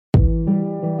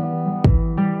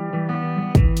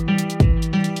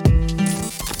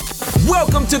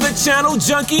to the Channel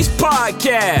Junkies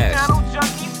Podcast.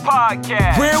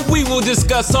 Where we will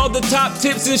discuss all the top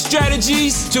tips and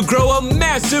strategies to grow a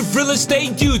massive real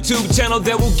estate YouTube channel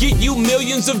that will get you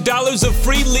millions of dollars of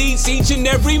free leads each and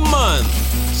every month.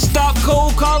 Stop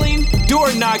cold calling,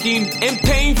 door knocking, and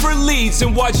paying for leads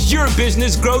and watch your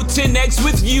business grow 10x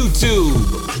with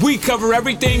YouTube. We cover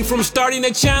everything from starting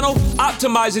a channel,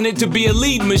 optimizing it to be a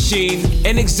lead machine,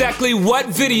 and exactly what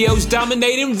videos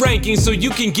dominate in rankings so you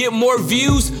can get more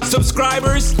views,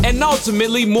 subscribers, and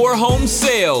ultimately more home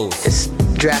sales. It's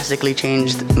drastically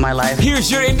changed my life.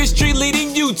 Here's your industry-leading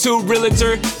YouTube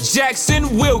realtor,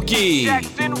 Jackson Wilkie.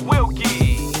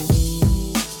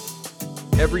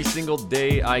 Every single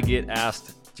day I get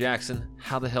asked, Jackson,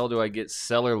 how the hell do I get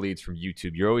seller leads from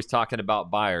YouTube? You're always talking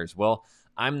about buyers. Well,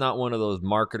 I'm not one of those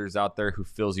marketers out there who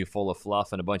fills you full of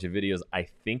fluff and a bunch of videos I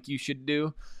think you should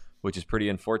do, which is pretty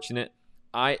unfortunate.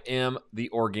 I am the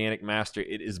organic master.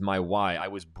 It is my why. I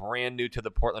was brand new to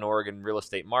the Portland, Oregon real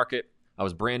estate market. I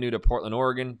was brand new to Portland,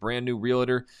 Oregon, brand new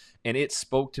realtor, and it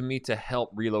spoke to me to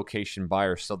help relocation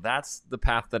buyers. So that's the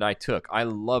path that I took. I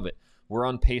love it. We're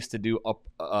on pace to do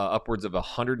upwards of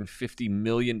 $150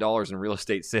 million in real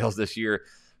estate sales this year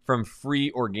from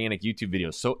free organic YouTube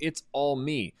videos. So it's all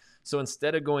me. So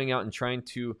instead of going out and trying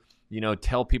to,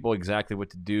 tell people exactly what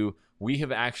to do, we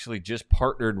have actually just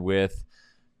partnered with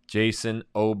Jason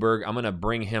Oberg. I'm going to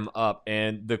bring him up.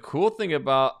 And the cool thing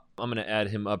about, I'm going to add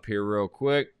him up here real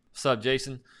quick. What's up,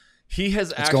 Jason? He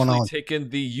has actually taken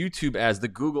the YouTube ads, the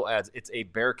Google ads. It's a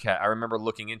Bearcat. I remember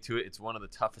looking into it. It's one of the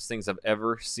toughest things I've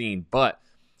ever seen. But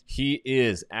he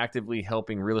is actively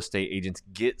helping real estate agents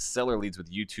get seller leads with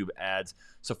YouTube ads.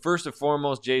 So first and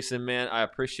foremost, Jason, man, I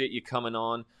appreciate you coming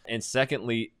on. And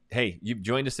secondly, hey, you've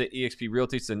joined us at eXp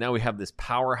Realty. So now we have this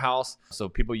powerhouse. So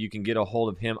people, you can get a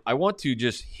hold of him. I want to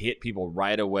just hit people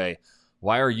right away.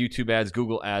 Why are YouTube ads,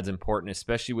 Google ads important,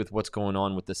 especially with what's going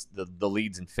on with the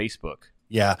leads in Facebook?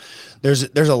 Yeah, there's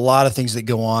a lot of things that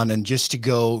go on. And just to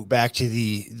go back to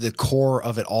the core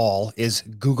of it all is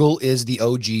Google is the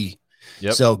OG.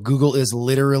 Yep. So Google is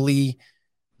literally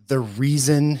the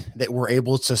reason that we're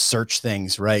able to search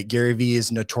things, right? Gary Vee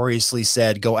has notoriously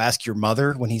said, go ask your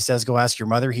mother. When he says, go ask your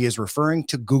mother, he is referring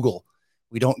to Google.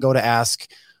 We don't go to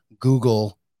ask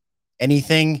Google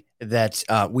anything that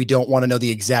we don't want to know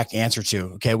the exact answer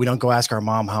to. Okay. We don't go ask our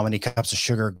mom how many cups of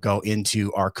sugar go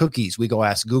into our cookies. We go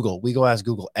ask Google. We go ask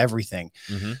Google everything.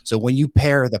 Mm-hmm. So when you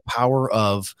pair the power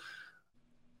of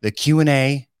the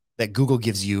Q&A that Google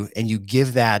gives you, and you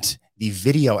give that the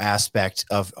video aspect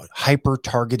of hyper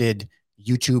targeted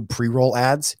YouTube pre-roll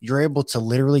ads, you're able to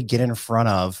literally get in front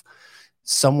of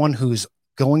someone who's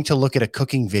going to look at a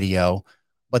cooking video,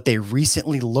 but they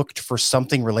recently looked for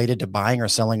something related to buying or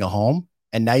selling a home.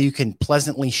 And now you can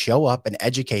pleasantly show up and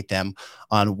educate them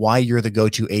on why you're the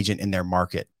go-to agent in their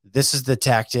market. This is the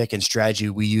tactic and strategy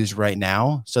we use right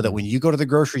now, so that when you go to the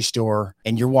grocery store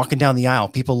and you're walking down the aisle,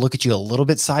 people look at you a little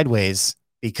bit sideways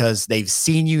because they've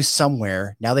seen you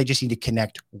somewhere. Now they just need to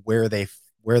connect where they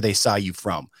saw you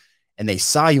from. And they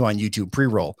saw you on YouTube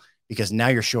pre-roll because now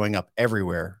you're showing up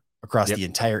everywhere across the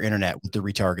entire internet with the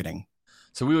retargeting.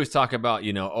 So we always talk about,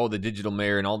 the digital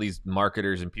mayor, and all these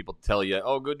marketers and people tell you,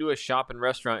 go do a shop and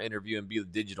restaurant interview and be the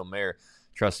digital mayor.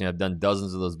 Trust me, I've done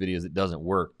dozens of those videos. It doesn't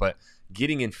work. But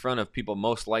getting in front of people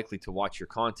most likely to watch your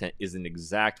content is an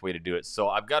exact way to do it. So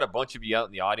I've got a bunch of you out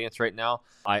in the audience right now.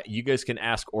 You guys can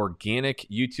ask organic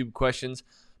YouTube questions.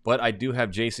 But I do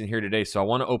have Jason here today, so I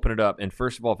want to open it up. And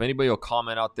first of all, if anybody will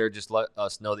comment out there, just let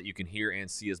us know that you can hear and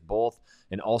see us both.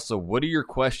 And also, what are your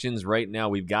questions right now?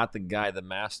 We've got the guy, the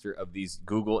master of these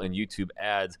Google and YouTube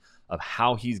ads, of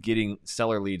how he's getting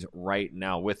seller leads right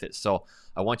now with it. So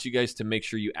I want you guys to make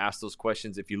sure you ask those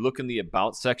questions. If you look in the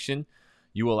About section,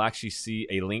 you will actually see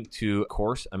a link to a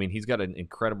course. I mean, he's got an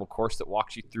incredible course that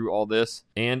walks you through all this.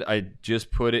 And I just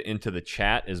put it into the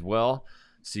chat as well,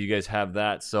 so you guys have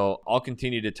that. So I'll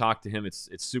continue to talk to him. It's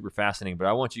super fascinating, but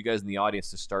I want you guys in the audience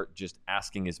to start just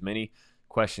asking as many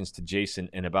questions to Jason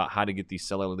and about how to get these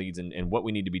seller leads and what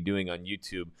we need to be doing on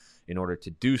YouTube in order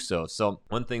to do so. So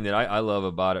one thing that I love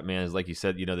about it, man, is like you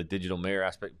said, the digital mayor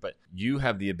aspect, but you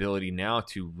have the ability now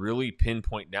to really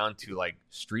pinpoint down to like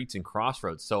streets and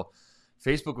crossroads. So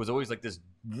Facebook was always like this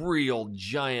real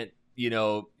giant,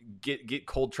 get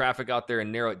cold traffic out there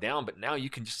and narrow it down. But now you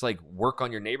can just like work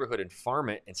on your neighborhood and farm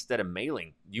it instead of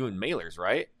mailing. You and mailers,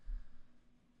 right?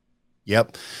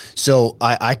 Yep. So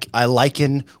I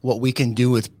liken what we can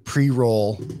do with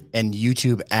pre-roll and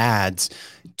YouTube ads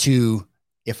to,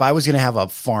 if I was going to have a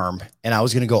farm and I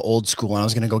was going to go old school and I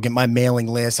was going to go get my mailing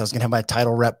list, I was going to have my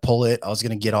title rep pull it, I was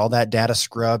going to get all that data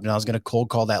scrubbed, and I was going to cold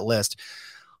call that list,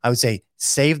 I would say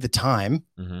save the time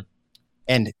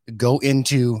and go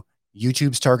into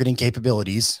YouTube's targeting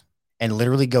capabilities and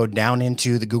literally go down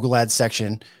into the Google Ads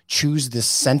section, choose the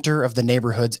center of the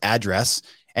neighborhood's address,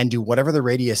 and do whatever the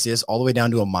radius is all the way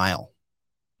down to a mile.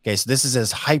 Okay, so this is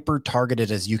as hyper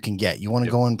targeted as you can get. You want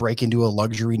to go and break into a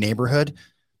luxury neighborhood,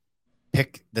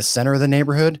 pick the center of the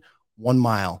neighborhood, 1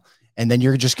 mile, and then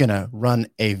you're just going to run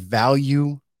a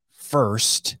value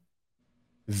first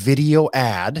video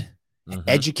ad,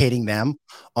 educating them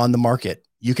on the market.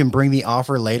 You can bring the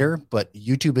offer later, but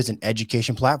YouTube is an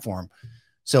education platform.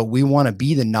 So we want to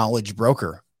be the knowledge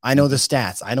broker. I know the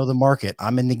stats. I know the market.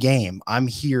 I'm in the game. I'm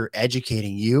here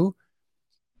educating you,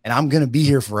 and I'm going to be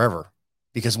here forever,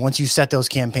 because once you set those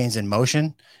campaigns in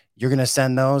motion, you're going to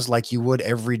send those like you would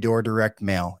every door direct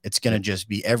mail. It's going to just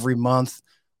be every month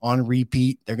on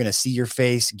repeat. They're going to see your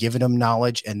face, giving them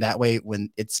knowledge. And that way,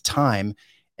 when it's time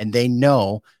and they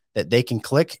know that they can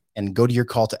click and go to your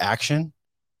call to action.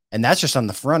 And that's just on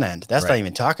the front end. That's not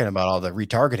even talking about all the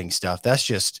retargeting stuff. That's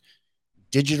just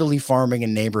digitally farming a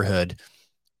neighborhood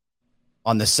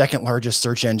on the second largest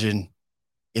search engine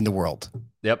in the world.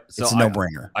 Yep. So it's a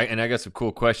no-brainer. I got some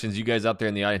cool questions. You guys out there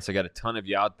in the audience, I got a ton of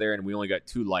you out there, and we only got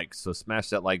 2 likes. So smash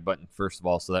that like button, first of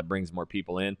all, so that brings more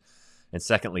people in. And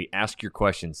secondly, ask your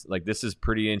questions. Like, this is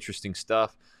pretty interesting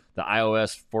stuff. The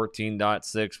iOS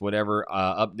 14.6, whatever,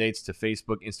 updates to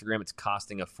Facebook, Instagram, it's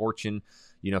costing a fortune,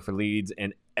 for leads,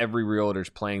 and every realtor's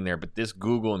playing there. But this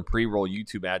Google and pre-roll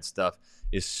YouTube ad stuff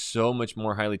is so much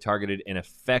more highly targeted and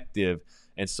effective.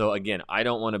 And so, again, I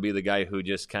don't want to be the guy who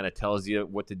just kind of tells you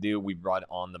what to do. We brought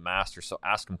on the master, so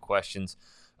ask him questions.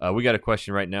 We got a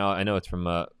question right now. I know it's from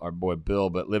our boy Bill,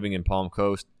 but living in Palm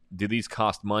Coast, do these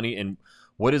cost money, and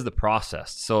what is the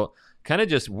process? So kind of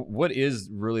just what is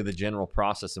really the general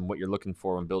process and what you're looking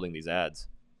for when building these ads?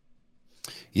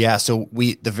 Yeah, so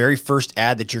the very first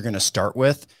ad that you're going to start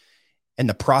with, and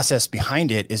the process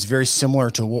behind it is very similar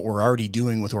to what we're already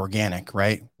doing with organic,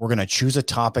 right? We're going to choose a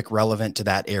topic relevant to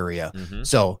that area.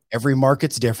 So every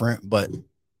market's different, but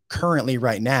currently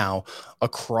right now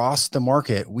across the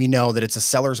market, we know that it's a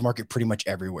seller's market pretty much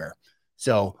everywhere.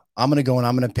 So I'm going to go and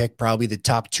I'm going to pick probably the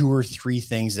top 2 or 3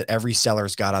 things that every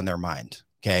seller's got on their mind.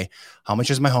 Okay. How much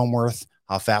is my home worth?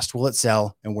 How fast will it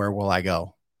sell? And where will I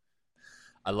go?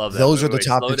 I love that. Those are the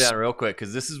topics. Slow down real quick,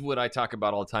 because this is what I talk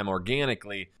about all the time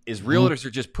organically, is realtors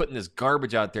are just putting this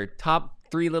garbage out there. Top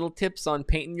 3 little tips on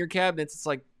painting your cabinets. It's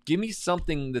like, give me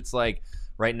something that's like,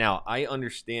 right now, I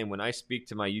understand when I speak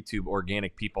to my YouTube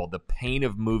organic people, the pain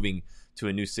of moving to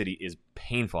a new city is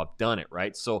painful. I've done it,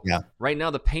 right? So right now,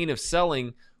 the pain of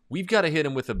selling, we've got to hit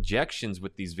them with objections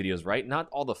with these videos, right? Not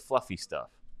all the fluffy stuff.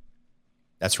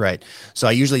 That's right. So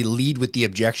I usually lead with the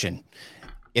objection.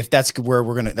 If that's where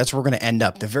we're going to end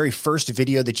up. The very first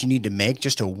video that you need to make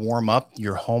just to warm up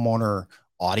your homeowner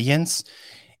audience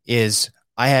is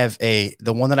the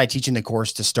one that I teach in the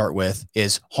course to start with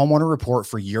is homeowner report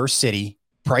for your city,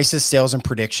 prices, sales, and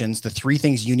predictions. The 3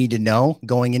 things you need to know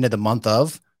going into the month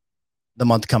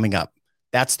coming up.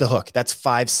 That's the hook. That's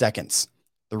 5 seconds.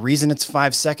 The reason it's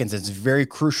 5 seconds, it's very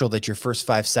crucial that your first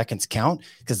 5 seconds count,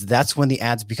 because that's when the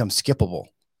ads become skippable.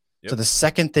 So the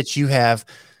second that you have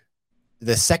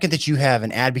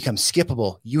an ad become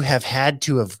skippable, you have had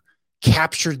to have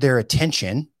captured their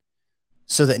attention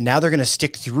so that now they're going to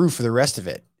stick through for the rest of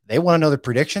it. They want to know the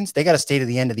predictions. They got to stay to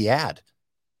the end of the ad.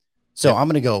 So I'm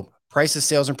going to go prices,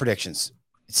 sales, and predictions.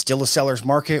 It's still a seller's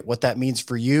market. What that means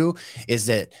for you is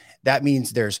that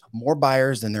means there's more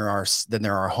buyers than there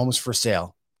are homes for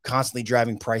sale, constantly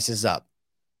driving prices up,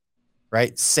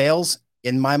 right? Sales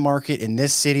in my market, in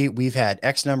this city, we've had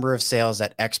X number of sales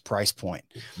at X price point.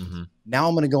 Now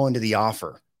I'm going to go into the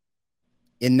offer.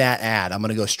 In that ad, I'm going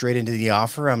to go straight into the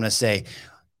offer. I'm going to say,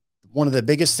 one of the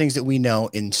biggest things that we know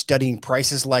in studying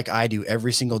prices like I do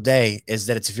every single day is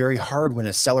that it's very hard when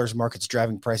a seller's market's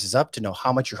driving prices up to know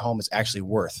how much your home is actually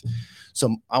worth.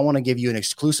 So I want to give you an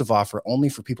exclusive offer only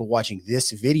for people watching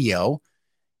this video.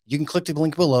 You can click the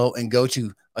link below and go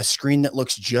to a screen that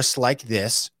looks just like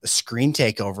this, a screen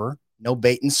takeover. No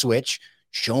bait and switch.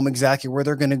 Show them exactly where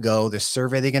they're going to go, the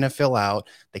survey they're going to fill out,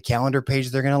 the calendar page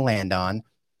they're going to land on,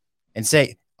 and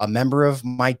say, a member of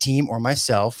my team or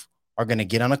myself are going to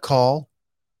get on a call,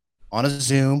 on a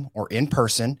Zoom, or in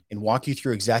person and walk you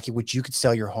through exactly what you could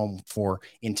sell your home for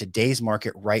in today's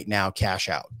market right now, cash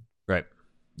out. Right.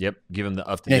 Yep. Give them the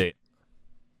up to date.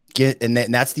 And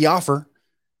that's the offer.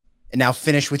 And now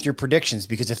finish with your predictions,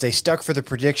 because if they stuck for the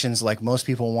predictions, like most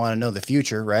people want to know the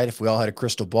future, right? If we all had a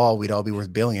crystal ball, we'd all be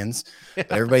worth billions. But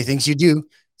everybody thinks you do.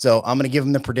 So I'm going to give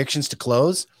them the predictions to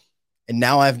close. And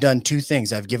now I've done 2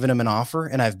 things. I've given them an offer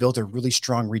and I've built a really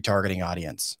strong retargeting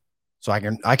audience. So I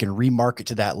can remarket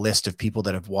to that list of people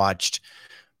that have watched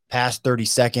past 30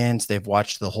 seconds. They've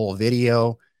watched the whole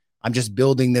video. I'm just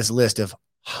building this list of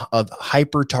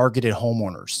hyper-targeted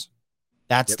homeowners.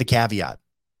 That's the caveat.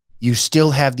 You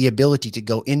still have the ability to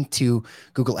go into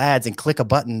Google Ads and click a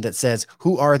button that says,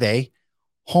 who are they?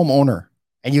 Homeowner.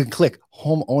 And you can click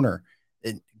homeowner.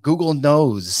 Google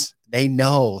knows. They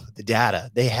know the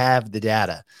data. They have the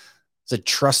data. So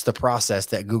trust the process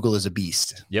that Google is a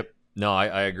beast. Yep. No,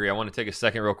 I agree. I want to take a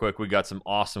second real quick. We got some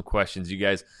awesome questions. You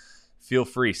guys feel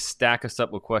free, stack us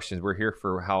up with questions. We're here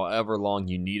for however long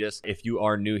you need us. If you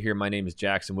are new here, my name is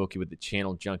Jackson Wilkie with the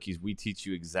Channel Junkies. We teach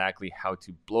you exactly how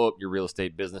to blow up your real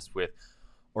estate business with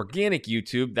organic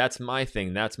YouTube. That's my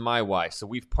thing. That's my why. So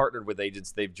we've partnered with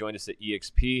agents. They've joined us at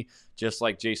EXP, just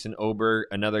like Jason Oberg,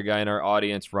 another guy in our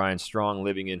audience, Ryan Strong,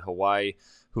 living in Hawaii,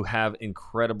 who have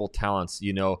incredible talents.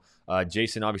 You know,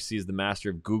 Jason obviously is the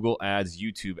master of Google Ads,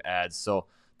 YouTube ads. So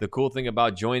the cool thing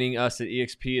about joining us at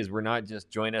EXP is we're not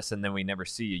just join us and then we never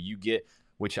see you. You get,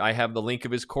 which I have the link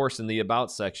of his course in the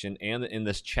About section and in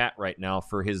this chat right now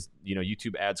for his,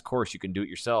 YouTube ads course. You can do it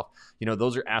yourself.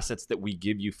 Those are assets that we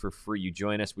give you for free. You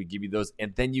join us, we give you those,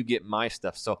 and then you get my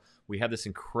stuff. So we have this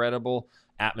incredible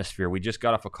atmosphere. We just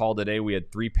got off a call today. We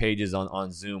had 3 pages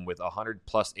on Zoom with 100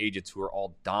 plus agents who are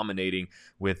all dominating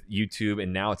with YouTube,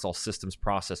 and now it's all systems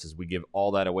processes. We give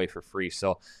all that away for free.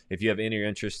 So if you have any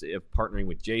interest in partnering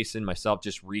with Jason, myself,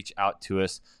 just reach out to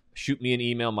us. Shoot me an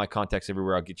email. My contact's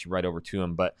everywhere. I'll get you right over to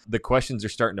him. But the questions are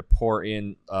starting to pour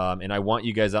in, and I want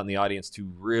you guys out in the audience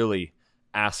to really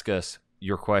ask us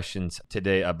your questions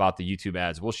today about the YouTube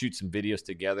ads. We'll shoot some videos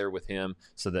together with him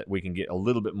so that we can get a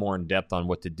little bit more in depth on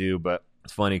what to do. But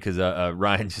it's funny because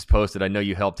Ryan just posted, I know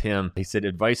you helped him. He said,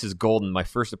 advice is golden. My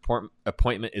first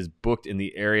appointment is booked in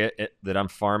the area that I'm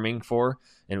farming for,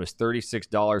 and it was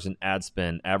 $36 in ad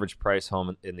spend. Average price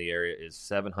home in the area is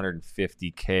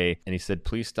 $750K. And he said,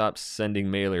 please stop sending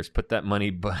mailers. Put that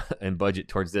money and budget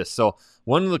towards this. So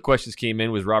one of the questions came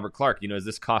in was Robert Clark. Is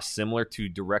this cost similar to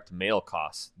direct mail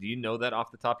costs? Do you know that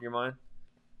off the top of your mind?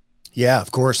 Yeah,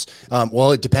 of course.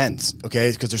 Well, it depends.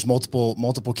 Okay. Because there's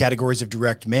multiple categories of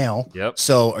direct mail. Yep.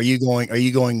 So are you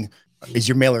going, is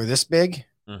your mailer this big?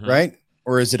 Mm-hmm. Right?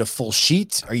 Or is it a full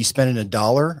sheet? Are you spending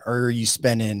 $1 or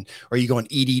are you going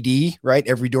EDD, right?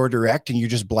 Every door direct, and you're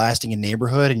just blasting a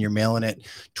neighborhood and you're mailing it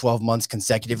 12 months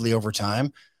consecutively over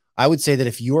time? I would say that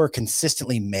if you are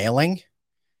consistently mailing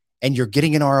and you're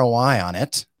getting an ROI on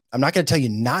it, I'm not going to tell you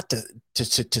not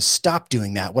to stop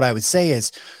doing that. What I would say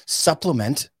is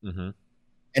supplement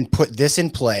and put this in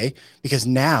play, because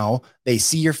now they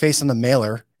see your face on the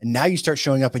mailer, and now you start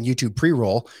showing up in YouTube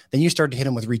pre-roll. Then you start to hit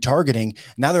them with retargeting.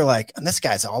 Now they're like, this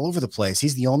guy's all over the place.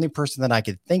 He's the only person that I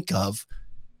could think of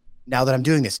now that I'm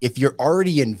doing this. If you're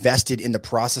already invested in the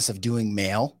process of doing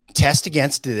mail, test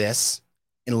against this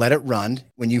and let it run.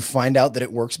 When you find out that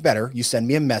it works better, you send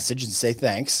me a message and say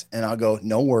thanks, and I'll go,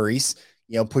 no worries.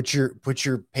 Put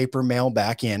your paper mail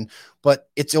back in. But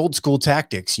it's old school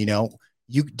tactics.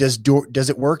 Does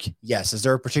it work? Yes. Is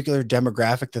there a particular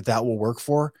demographic that will work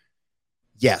for?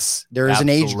 Yes. There is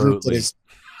Absolutely. An age group that is.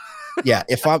 Yeah.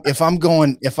 If I'm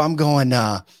going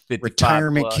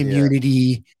retirement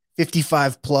community,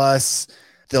 55 plus,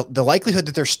 the likelihood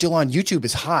that they're still on YouTube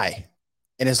is high.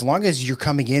 And as long as you're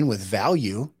coming in with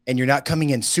value and you're not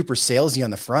coming in super salesy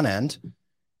on the front end,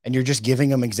 and you're just giving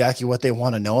them exactly what they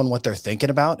want to know and what they're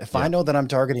thinking about. If I know that I'm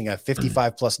targeting a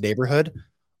 55 plus neighborhood,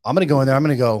 I'm going to go in there.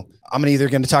 I'm either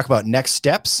going to talk about next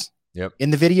steps in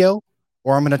the video,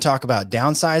 or I'm going to talk about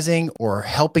downsizing or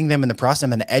helping them in the process. I'm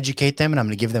going to educate them, and I'm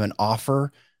going to give them an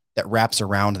offer that wraps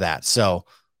around that. So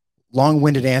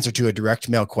long-winded answer to a direct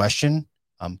mail question.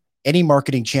 Any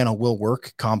marketing channel will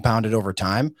work compounded over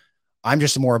time. I'm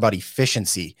just more about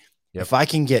efficiency. Yep.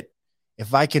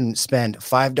 If I can spend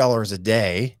 $5 a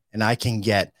day and I can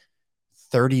get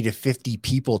 30 to 50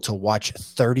 people to watch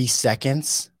 30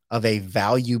 seconds of a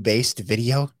value-based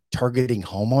video targeting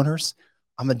homeowners,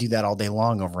 I'm going to do that all day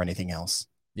long over anything else.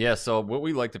 Yeah. So what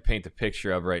we like to paint the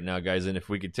picture of right now, guys, and if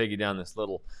we could take you down this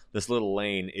little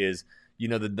lane, is,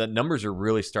 the numbers are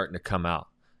really starting to come out.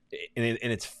 And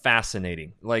it's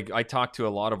fascinating. Like, I talked to a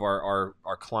lot of our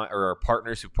client or our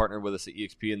partners who partnered with us at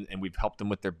EXP, and we've helped them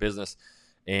with their business.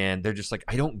 And they're just like,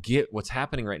 I don't get what's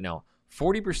happening right now.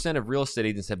 40% of real estate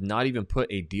agents have not even put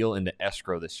a deal into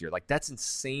escrow this year. Like, that's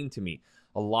insane to me.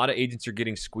 A lot of agents are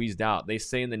getting squeezed out. They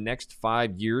say in the next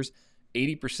 5 years,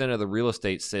 80% of the real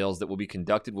estate sales that will be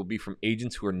conducted will be from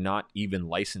agents who are not even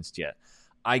licensed yet.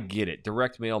 I get it.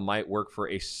 Direct mail might work for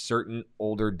a certain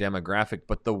older demographic,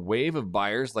 but the wave of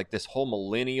buyers, like this whole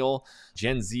millennial,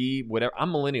 Gen Z, whatever.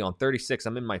 I'm millennial. I'm 36.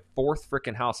 I'm in my 4th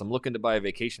freaking house. I'm looking to buy a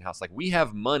vacation house. Like, we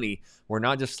have money. We're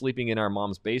not just sleeping in our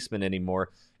mom's basement anymore.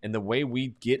 And the way we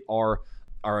get our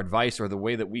advice, or the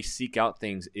way that we seek out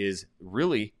things, is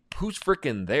really who's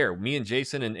freaking there. Me and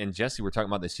Jason and Jesse were talking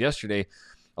about this yesterday.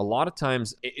 A lot of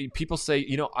times people say,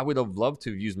 I would have loved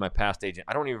to have used my past agent.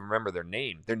 I don't even remember their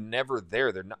name. They're never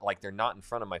there. They're not in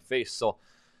front of my face. So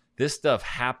this stuff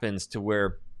happens to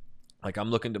where, like,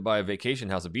 I'm looking to buy a vacation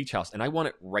house, a beach house, and I want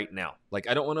it right now. Like,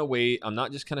 I don't want to wait. I'm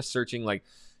not just kind of searching. Like,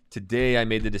 today I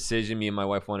made the decision. Me and my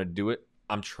wife want to do it.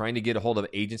 I'm trying to get a hold of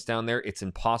agents down there. It's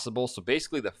impossible. So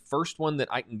basically, the first one that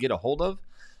I can get a hold of,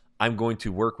 I'm going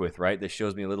to work with, right? That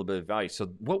shows me a little bit of value. So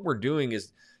what we're doing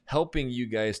is helping you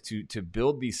guys to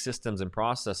build these systems and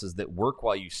processes that work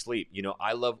while you sleep.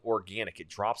 I love organic. It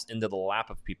drops into the lap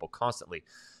of people constantly.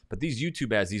 But these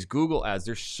YouTube ads, these Google ads,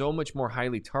 they're so much more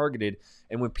highly targeted.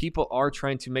 And when people are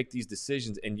trying to make these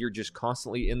decisions and you're just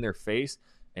constantly in their face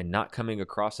and not coming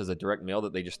across as a direct mail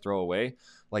that they just throw away,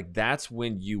 like, that's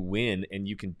when you win and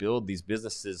you can build these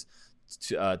businesses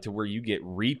to where you get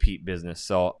repeat business.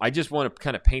 So I just want to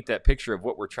kind of paint that picture of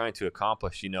what we're trying to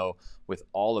accomplish, with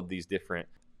all these different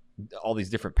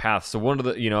paths. So one of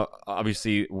the,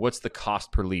 obviously, what's the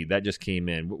cost per lead? That just came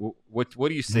in. What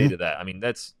do you say to that? I mean,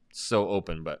 that's so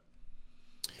open, but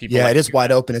it is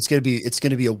wide open. It's going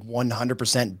to be a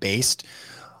 100% based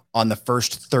on the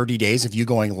first 30 days of you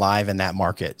going live in that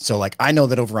market. So, like, I know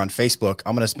that over on Facebook,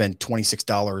 I'm going to spend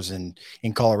 $26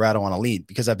 in Colorado on a lead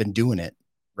because I've been doing it,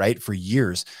 right, for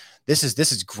years. This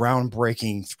is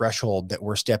groundbreaking threshold that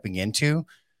we're stepping into.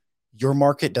 Your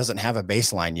market doesn't have a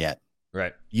baseline yet.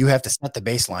 Right. You have to set the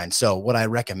baseline. So what I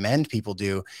recommend people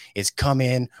do is come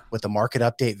in with a market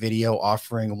update video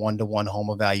offering one-to-one home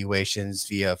evaluations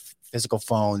via physical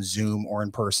phone, Zoom, or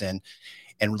in person,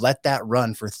 and let that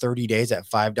run for 30 days at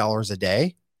 $5 a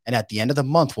day. And at the end of the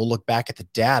month, we'll look back at the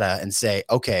data and say,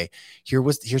 okay,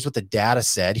 here's what the data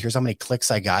said. Here's how many clicks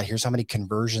I got. Here's how many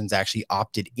conversions actually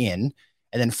opted in.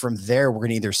 And then from there, we're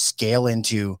going to either scale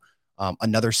into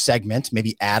another segment,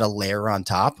 maybe add a layer on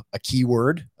top, a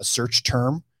keyword, a search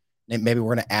term, and maybe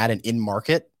we're going to add an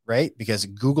in-market, right? Because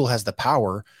Google has the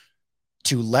power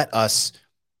to let us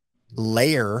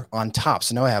layer on top.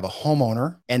 So now I have a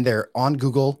homeowner and they're on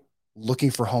Google looking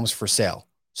for homes for sale.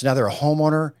 So now they're a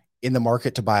homeowner in the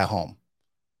market to buy a home.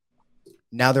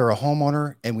 Now they're a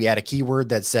homeowner and we add a keyword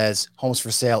that says homes for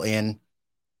sale in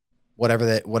whatever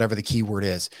the keyword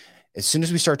is. As soon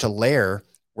as we start to layer,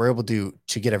 we're able to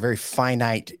get a very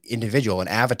finite individual, an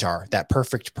avatar, that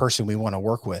perfect person we want to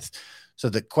work with. So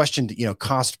the question,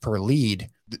 cost per lead,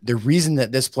 the reason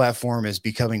that this platform is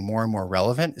becoming more and more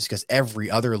relevant is because every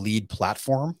other lead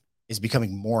platform is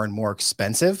becoming more and more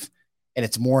expensive, and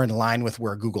it's more in line with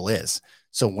where Google is.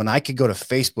 So when I could go to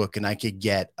Facebook and I could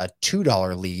get a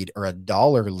 $2 lead or a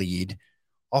 $1 lead,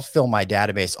 I'll fill my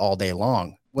database all day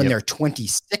long. When they're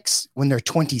 26,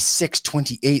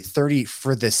 28, 30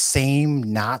 for the same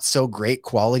not so great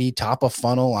quality top of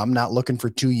funnel, I'm not looking for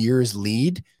 2 years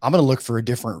lead. I'm going to look for a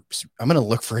different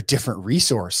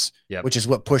resource, which is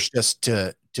what pushed us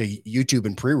to YouTube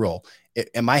and pre-roll.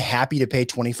 Am I happy to pay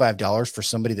 $25 for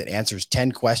somebody that answers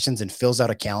 10 questions and fills out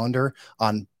a calendar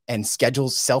and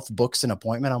schedules, self-books an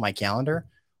appointment on my calendar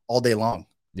all day long?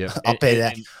 Yeah, I'll pay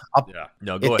that.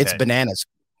 Go ahead. It's bananas.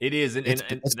 It is.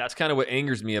 And that's kind of what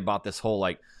angers me about this whole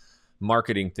like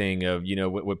marketing thing of,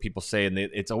 what people say. And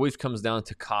it always comes down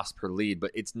to cost per lead, but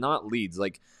it's not leads.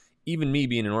 Like, even me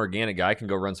being an organic guy, I can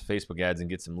go run some Facebook ads and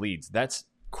get some leads. That's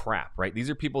crap, right? These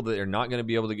are people that are not going to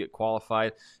be able to get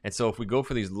qualified. And so if we go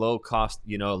for these low cost,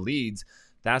 leads,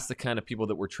 that's the kind of people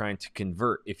that we're trying to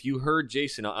convert. If you heard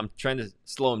Jason, I'm trying to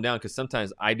slow him down because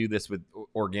sometimes I do this with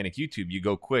organic YouTube. You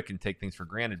go quick and take things for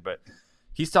granted, but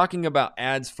he's talking about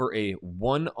ads for a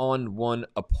one-on-one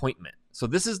appointment. So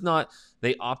this is not,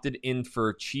 they opted in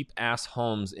for cheap ass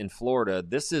homes in Florida.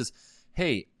 This is,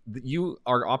 hey, you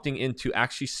are opting in to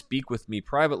actually speak with me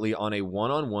privately on a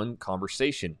one-on-one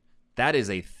conversation. That is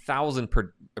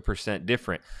 1,000%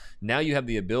 different. Now you have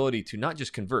the ability to not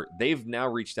just convert. They've now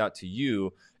reached out to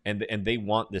you and they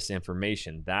want this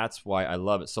information. That's why I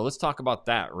love it. So let's talk about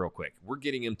that real quick. We're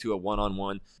getting into a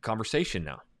one-on-one conversation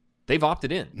now. They've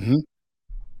opted in. Mm-hmm.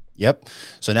 Yep.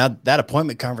 So now that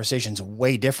appointment conversation is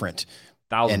way different.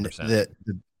 1,000%.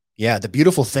 And the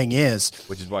beautiful thing is,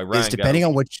 which is why Ryan depending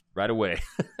on which right away.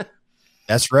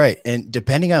 That's right. And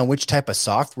depending on which type of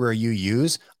software you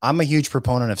use, I'm a huge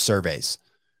proponent of surveys.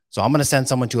 So I'm going to send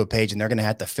someone to a page and they're going to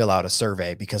have to fill out a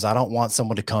survey because I don't want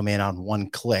someone to come in on one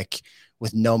click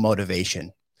with no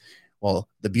motivation. Well,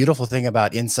 the beautiful thing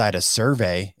about inside a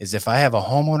survey is if I have a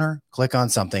homeowner click on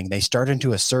something, they start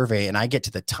into a survey and I get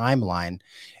to the timeline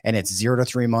and it's 0 to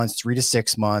 3 months, 3 to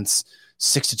 6 months,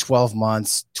 6 to 12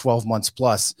 months, 12 months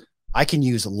plus. I can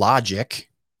use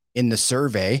logic in the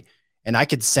survey and I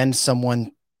could send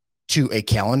someone to a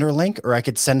calendar link or I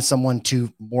could send someone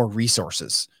to more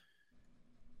resources.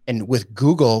 And with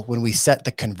Google, when we set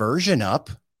the conversion up,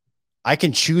 I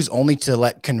can choose only to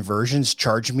let conversions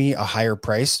charge me a higher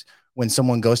price when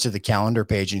someone goes to the calendar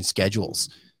page and schedules.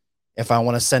 If I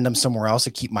want to send them somewhere else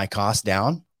to keep my costs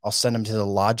down, I'll send them to the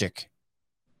logic.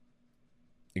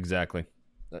 Exactly.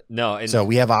 No. And so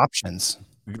we have options.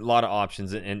 A lot of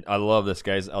options. And I love this,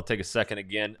 guys. I'll take a second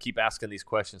again. Keep asking these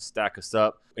questions. Stack us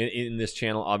up. In this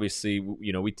channel, obviously,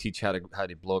 we teach how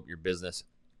to blow up your business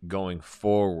going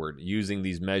forward using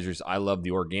these measures. I love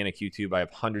the organic YouTube. I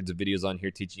have hundreds of videos on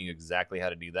here teaching you exactly how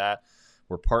to do that.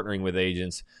 We're partnering with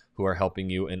agents who are helping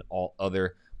you in all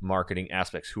other marketing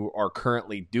aspects, who are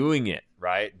currently doing it,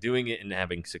 right? Doing it and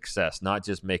having success, not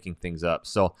just making things up.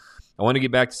 So I want to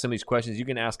get back to some of these questions. You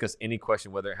can ask us any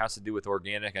question, whether it has to do with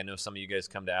organic. I know some of you guys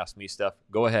come to ask me stuff.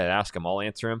 Go ahead, ask them. I'll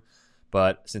answer them.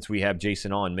 But since we have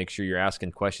Jason on, make sure you're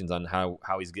asking questions on how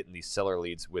he's getting these seller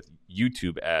leads with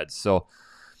YouTube ads. So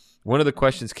one of the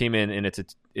questions came in, and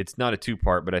it's not a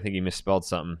two-part, but I think he misspelled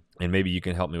something, and maybe you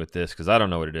can help me with this because I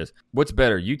don't know what it is. What's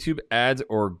better, YouTube ads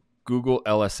or Google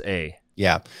LSA?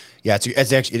 Yeah,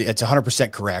 it's actually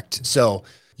 100% correct. So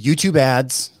YouTube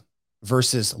ads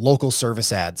versus local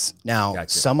service ads. Now, gotcha.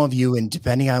 Some of you, and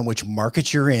depending on which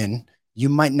market you're in, you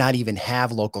might not even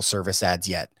have local service ads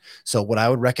yet. So what I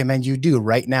would recommend you do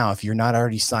right now, if you're not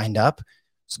already signed up,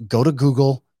 go to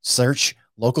Google, search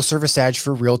local service ads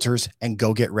for realtors and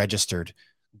go get registered.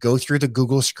 Go through the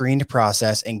Google screened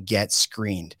process and get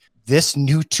screened. This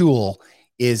new tool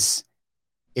is,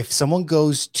 if someone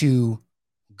goes to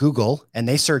Google and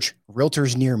they search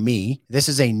realtors near me, this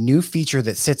is a new feature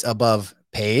that sits above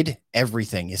paid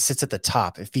everything. It sits at the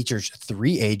top. It features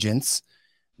 3 agents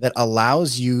that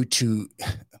allows you to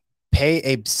pay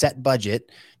a set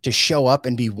budget to show up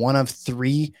and be one of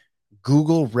 3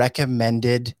 Google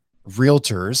recommended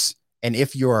realtors. And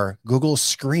if you're Google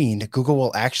screened, Google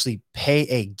will actually pay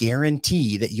a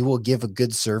guarantee that you will give a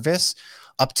good service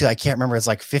up to, I can't remember, it's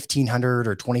like $1,500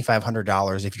 or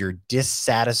 $2,500. If you're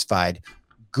dissatisfied,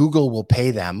 Google will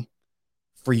pay them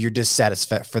for their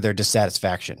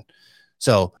dissatisfaction.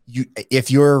 So if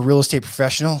you're a real estate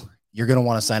professional, you're going to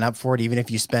want to sign up for it. Even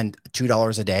if you spend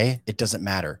 $2 a day, it doesn't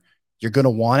matter. You're going to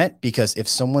want it because if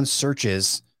someone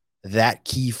searches that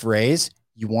key phrase,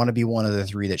 you want to be one of the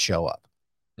 3 that show up.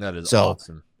 That is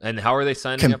awesome. And how are they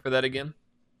signing up for that again?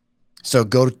 So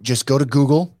just go to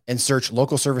Google and search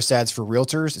local service ads for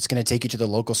realtors. It's going to take you to the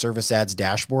local service ads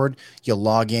dashboard. You'll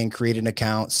log in, create an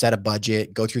account, set a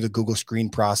budget, go through the Google screen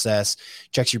process,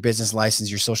 checks your business license,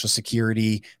 your social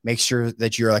security, make sure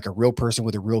that you're like a real person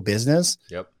with a real business.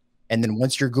 Yep. And then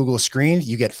once you're Google screened,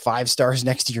 you get 5 stars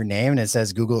next to your name and it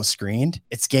says Google screened.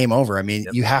 It's game over. I mean,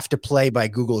 You have to play by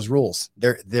Google's rules.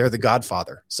 They're the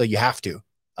godfather. So you have to.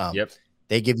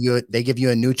 They give you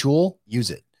a new tool,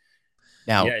 use it.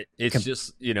 Now, yeah, it's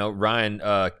just,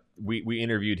 Ryan, we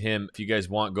interviewed him. If you guys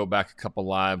want, go back a couple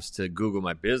lives to Google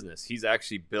My Business. He's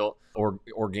actually built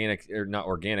not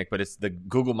organic, but it's the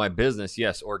Google My Business.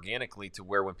 Yes. Organically, to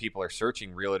where when people are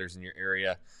searching realtors in your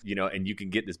area, and you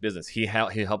can get this business. He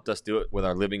helped us do it with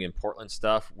our Living in Portland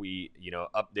stuff. We,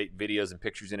 update videos and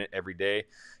pictures in it every day.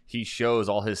 He shows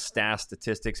all his staff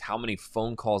statistics, how many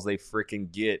phone calls they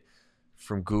freaking get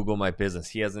from Google My Business.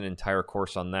 He has an entire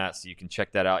course on that, so you can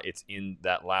check that out. It's in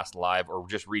that last live, or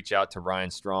just reach out to Ryan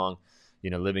Strong,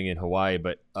 living in Hawaii.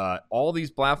 But all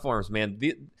these platforms, man,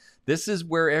 this is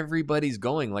where everybody's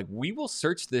going. Like, we will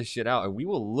search this shit out and we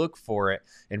will look for it,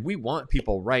 and we want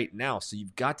people right now. So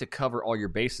you've got to cover all your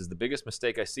bases. The biggest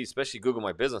mistake I see, especially Google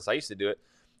My Business, I used to do it,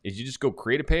 is you just go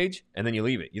create a page and then you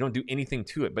leave it. You don't do anything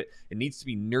to it, but it needs to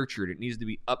be nurtured. It needs to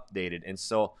be updated. And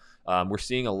so we're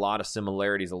seeing a lot of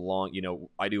similarities along,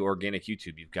 I do organic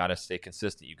YouTube. You've got to stay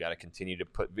consistent. You've got to continue to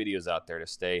put videos out there to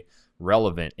stay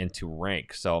relevant and to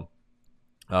rank. So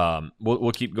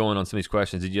we'll keep going on some of these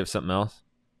questions. Did you have something else?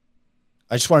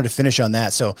 I just wanted to finish on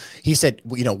that. So he said,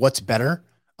 what's better?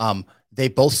 They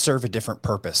both serve a different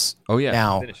purpose. Oh yeah.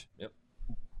 Now, yep.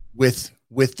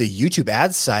 With the YouTube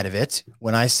ads side of it,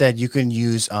 when I said you can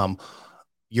use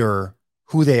your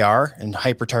who they are and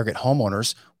hyper target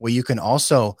homeowners, well, you can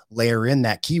also layer in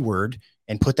that keyword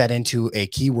and put that into a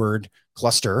keyword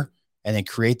cluster and then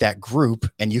create that group,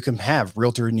 and you can have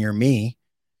realtor near me.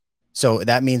 So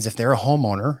that means if they're a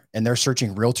homeowner and they're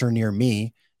searching realtor near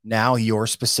me, now your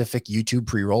specific YouTube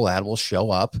pre-roll ad will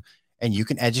show up, and you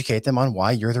can educate them on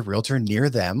why you're the realtor near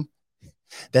them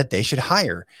that they should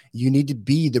hire. You need to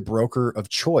be the broker of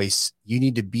choice. You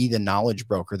need to be the knowledge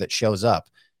broker that shows up.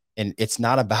 And it's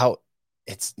not about,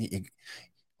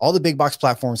 all the big box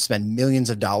platforms spend millions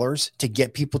of dollars to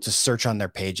get people to search on their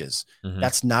pages.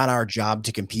 That's not our job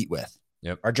to compete with.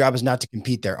 Our job is not to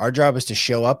compete there. Our job is to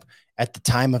show up at the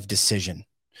time of decision.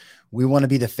 We want to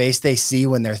be the face they see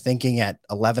when they're thinking at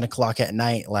 11 o'clock at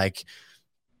night, like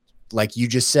you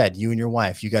just said, you and your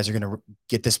wife, you guys are going to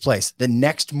get this place. The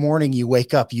next morning you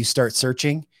wake up, you start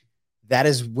searching. That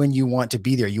is when you want to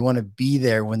be there. You want to be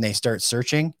there when they start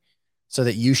searching so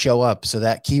that you show up. So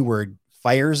that keyword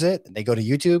fires it. They go to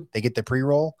YouTube, they get the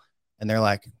pre-roll, and they're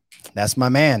like, that's my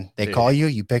man. They call you,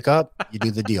 you pick up, you do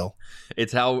the deal.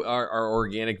 It's how our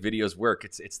organic videos work.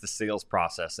 It's the sales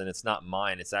process, and it's not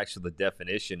mine. It's actually the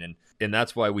definition. And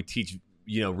that's why we teach,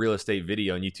 real estate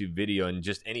video and YouTube video and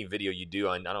just any video you do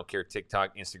on, I don't care,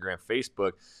 TikTok, Instagram,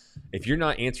 Facebook. If you're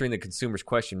not answering the consumer's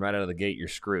question right out of the gate, you're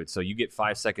screwed. So you get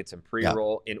 5 seconds in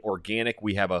pre-roll. In organic,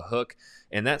 we have a hook.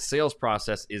 And that sales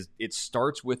process it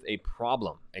starts with a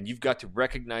problem, and you've got to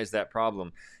recognize that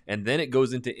problem. And then it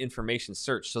goes into information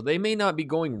search. So they may not be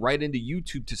going right into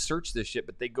YouTube to search this shit,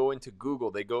 but they go into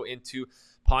Google, they go into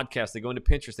podcasts, they go into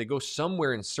Pinterest, they go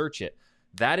somewhere and search it.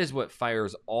 That is what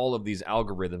fires all of these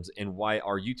algorithms, and why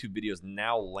our YouTube videos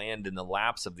now land in the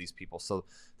laps of these people. So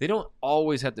they don't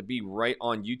always have to be right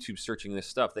on YouTube searching this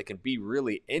stuff. They can be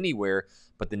really anywhere,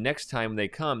 but the next time they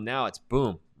come, now it's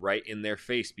boom, right in their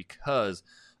face because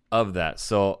of that.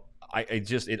 So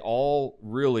it all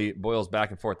really boils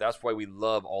back and forth. That's why we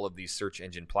love all of these search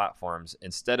engine platforms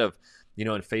instead of, in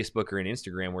Facebook or in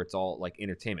Instagram where it's all like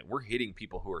entertainment. We're hitting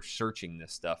people who are searching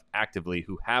this stuff actively,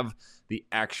 who have the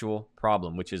actual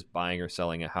problem, which is buying or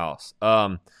selling a house.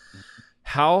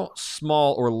 How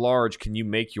small or large can you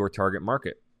make your target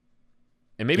market?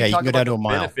 And maybe talk about the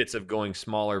benefits of going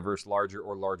smaller versus larger,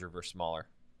 or larger versus smaller.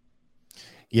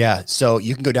 Yeah. So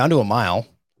you can go down to a mile,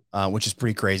 which is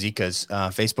pretty crazy because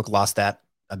Facebook lost that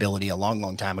ability a long,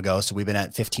 long time ago. So we've been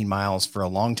at 15 miles for a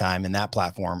long time in that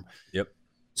platform. Yep.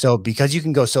 So because you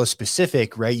can go so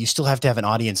specific, right, you still have to have an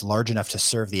audience large enough to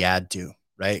serve the ad to,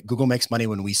 right? Google makes money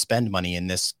when we spend money in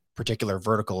this particular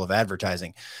vertical of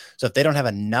advertising. So if they don't have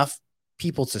enough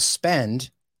people to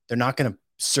spend, they're not going to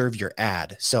serve your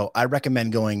ad. So I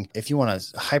recommend going, if you want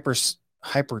to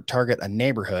hyper target a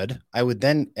neighborhood, I would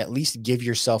then at least give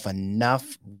yourself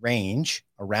enough range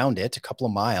around it, a couple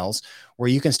of miles, where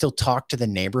you can still talk to the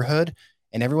neighborhood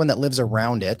and everyone that lives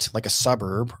around it, like a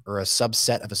suburb or a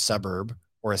subset of a suburb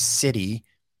or a city.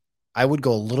 I would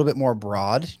go a little bit more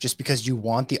broad just because you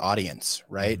want the audience,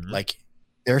 right? Like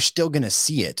they're still going to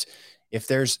see it. If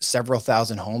there's several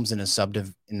thousand homes in a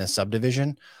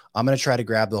subdivision, I'm going to try to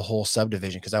grab the whole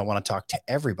subdivision because I want to talk to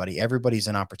everybody. Everybody's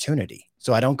an opportunity.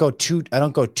 So I don't go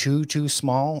too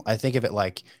small. I think of it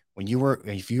like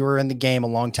if you were in the game a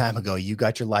long time ago, you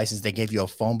got your license, they gave you a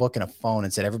phone book and a phone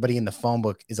and said, everybody in the phone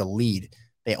book is a lead.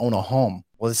 They own a home.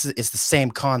 Well, it's the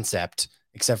same concept,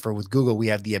 except for with Google, we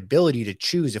have the ability to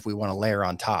choose if we want to layer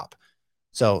on top.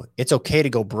 So it's okay to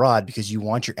go broad because you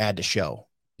want your ad to show.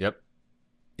 Yep,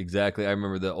 exactly. I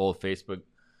remember the old Facebook.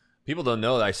 People don't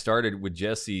know that I started with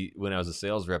Jesse when I was a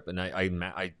sales rep, and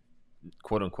I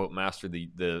quote unquote mastered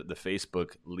the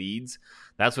Facebook leads.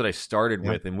 That's what I started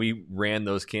with, and we ran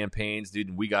those campaigns, dude.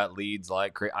 And we got leads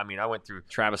like crazy. I mean, I went through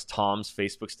Travis Tom's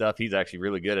Facebook stuff. He's actually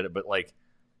really good at it, but like,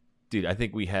 dude, I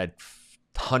think we had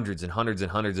hundreds and hundreds and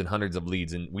hundreds and hundreds of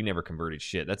leads, and we never converted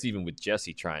shit. That's even with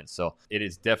Jesse trying. So it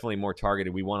is definitely more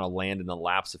targeted. We want to land in the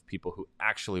laps of people who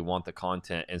actually want the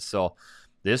content. And so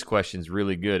this question is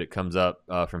really good. It comes up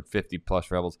from 50 plus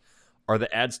rebels. Are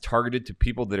the ads targeted to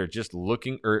people that are just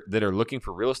looking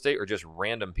for real estate, or just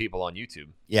random people on YouTube?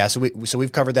 Yeah. So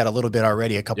we've covered that a little bit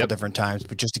already a couple different times,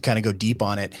 but just to kind of go deep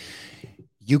on it,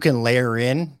 you can layer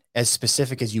in as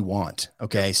specific as you want.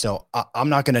 Okay. So I'm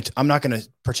not going to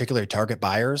particularly target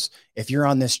buyers. If you're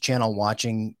on this channel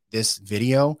watching this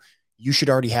video, you should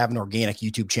already have an organic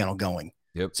YouTube channel going.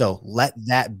 Yep. So let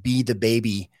that be the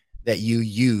baby that you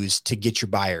use to get your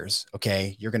buyers.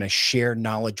 Okay. You're going to share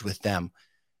knowledge with them.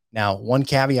 Now, one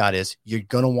caveat is you're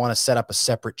going to want to set up a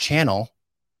separate channel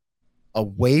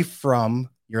away from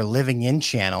your living in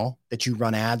channel that you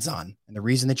run ads on. And the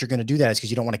reason that you're going to do that is because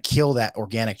you don't want to kill that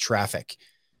organic traffic.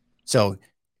 So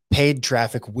paid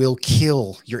traffic will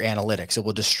kill your analytics. It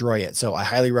will destroy it. So I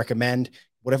highly recommend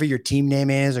whatever your team name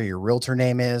is or your realtor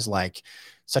name is, like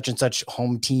such and such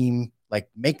home team, like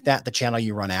make that the channel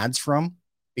you run ads from,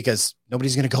 because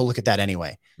nobody's going to go look at that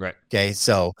anyway. Right. Okay.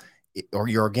 So, or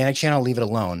your organic channel, leave it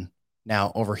alone.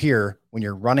 Now over here, when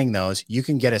you're running those, you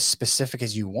can get as specific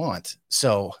as you want.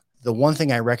 So the one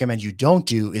thing I recommend you don't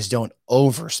do is don't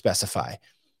over specify.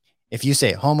 If you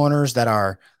say homeowners that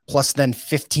are plus then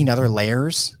 15 other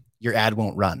layers, your ad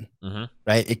won't run,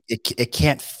 right? It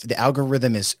can't, the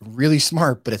algorithm is really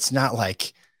smart, but it's not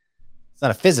like, it's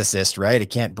not a physicist, right?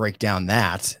 It can't break down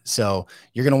that. So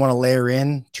you're going to want to layer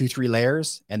in 2-3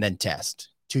 layers and then test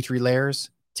 2-3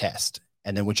 layers, test.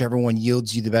 And then whichever one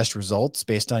yields you the best results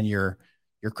based on your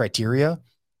criteria,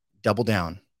 double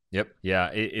down. Yep. Yeah.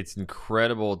 It's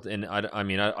incredible. And I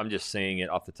mean, I'm just saying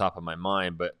it off the top of my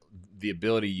mind, but the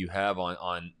ability you have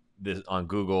on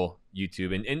Google,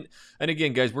 YouTube, and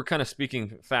again, guys, we're kind of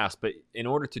speaking fast, but in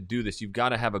order to do this, you've got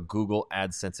to have a Google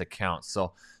AdSense account.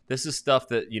 So this is stuff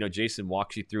that, Jason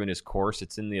walks you through in his course.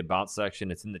 It's in the about section.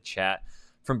 It's in the chat,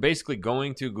 from basically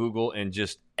going to Google and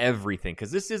just everything.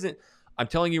 Cause this isn't, I'm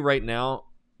telling you right now,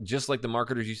 just like the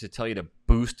marketers used to tell you to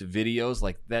boost videos,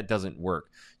 like that doesn't work.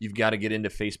 You've got to get into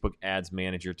Facebook Ads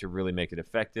Manager to really make it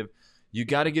effective. You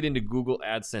got to get into Google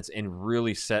AdSense and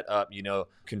really set up,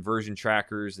 conversion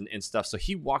trackers and stuff. So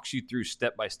he walks you through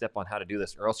step by step on how to do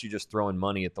this, or else you're just throwing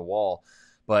money at the wall.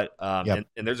 But and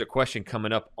there's a question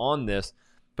coming up on this.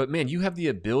 But man, you have the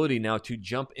ability now to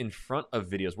jump in front of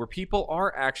videos where people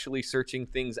are actually searching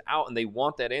things out and they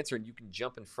want that answer, and you can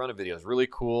jump in front of videos. Really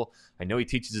cool. I know he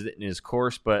teaches it in his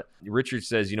course, but Richard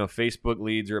says, Facebook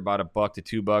leads are about $1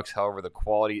 to $2. However, the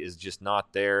quality is just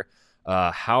not there.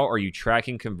 How are you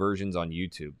tracking conversions on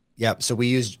YouTube? Yep. So we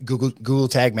use Google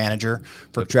Tag Manager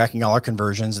for tracking all our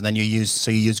conversions. And then you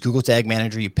use Google Tag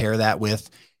Manager, you pair that with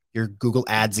your Google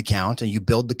Ads account, and you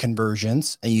build the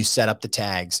conversions and you set up the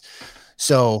tags.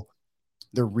 So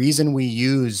the reason we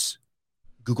use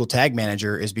Google Tag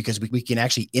Manager is because we can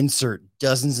actually insert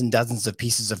dozens and dozens of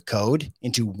pieces of code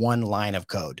into one line of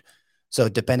code. So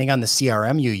depending on the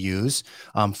CRM you use,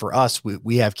 for us,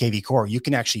 we have KV Core. You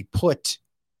can actually put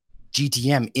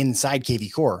GTM inside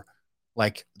KV Core.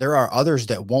 Like there are others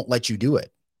that won't let you do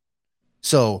it.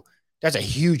 So that's a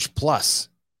huge plus,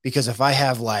 because if I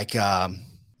have like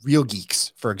Real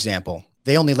Geeks, for example,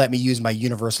 they only let me use my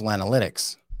Universal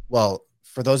Analytics. Well,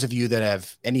 for those of you that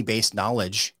have any base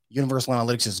knowledge, Universal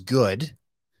Analytics is good.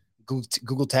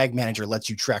 Google Tag Manager lets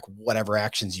you track whatever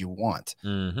actions you want.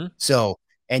 So,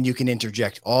 and you can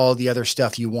interject all the other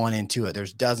stuff you want into it.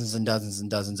 There's dozens and dozens and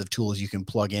dozens of tools you can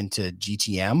plug into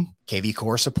GTM. KV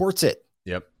Core supports it.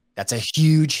 Yep. That's a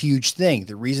huge, huge thing.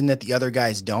 The reason that the other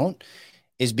guys don't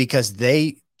is because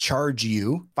they charge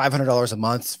you $500 a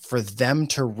month for them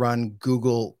to run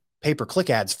Google pay-per-click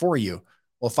ads for you.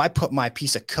 Well, if I put my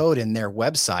piece of code in their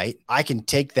website, I can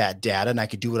take that data and I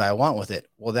could do what I want with it.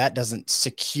 Well, that doesn't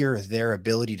secure their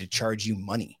ability to charge you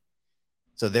money.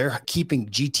 So they're keeping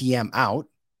GTM out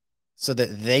so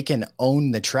that they can own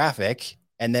the traffic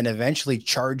and then eventually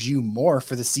charge you more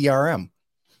for the CRM.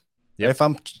 Yep.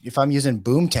 If I'm using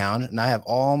Boomtown and I have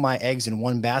all my eggs in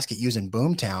one basket using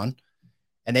Boomtown,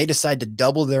 and they decide to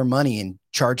double their money and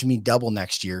charge me double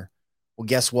next year, well,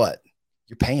 guess what?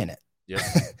 You're paying it. Yep.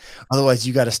 Otherwise,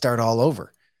 you got to start all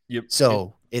over. Yep.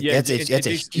 So it's a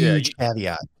huge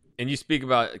caveat. And you speak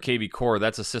about KV Core.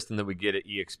 That's a system that we get at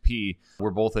EXP.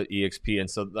 We're both at EXP. And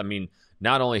so, I mean,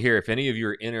 not only here, if any of you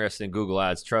are interested in Google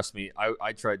Ads, trust me,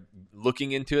 I tried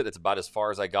looking into it. That's about as far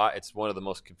as I got. It's one of the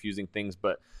most confusing things,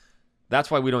 but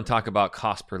that's why we don't talk about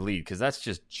cost per lead, because that's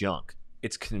just junk.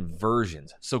 It's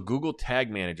conversions. So Google Tag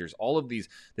Managers, all of these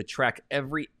that track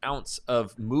every ounce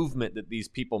of movement that these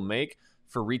people make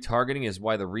for retargeting, is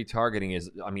why the retargeting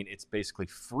is, I mean, it's basically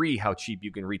free how cheap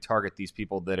you can retarget these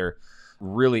people that are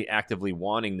really actively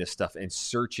wanting this stuff and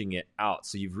searching it out.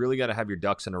 So you've really got to have your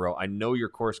ducks in a row. I know your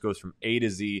course goes from A to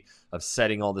Z of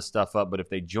setting all this stuff up, but if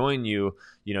they join you,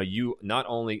 you not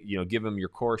only, give them your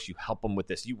course, you help them with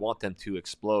this. You want them to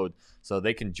explode so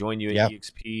they can join you at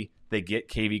EXP. They get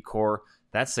KV Core.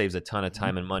 That saves a ton of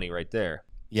time and money right there.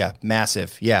 Yeah,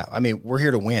 massive. Yeah, I mean, we're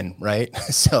here to win, right?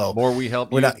 So the more we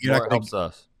help you, the more it helps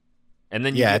us. And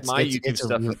then you get my YouTube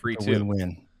stuff for free too.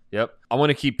 Win-win. Yep. I want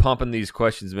to keep pumping these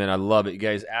questions, man. I love it. You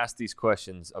guys ask these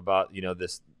questions about,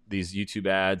 these YouTube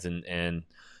ads and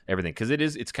everything, because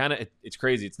it's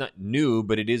crazy. It's not new,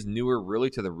 but it is newer really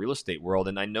to the real estate world.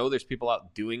 And I know there's people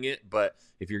out doing it, but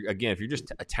if you're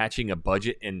just attaching a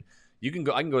budget, and I can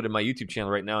go to my YouTube channel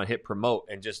right now and hit promote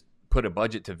and just put a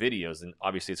budget to videos, and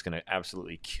obviously it's going to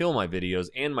absolutely kill my videos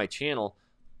and my channel,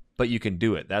 but you can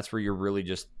do it. That's where you're really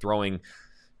just throwing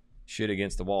shit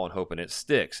against the wall and hoping it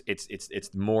sticks.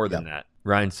 It's more than that.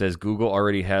 Ryan says Google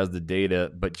already has the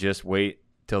data, but just wait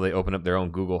till they open up their own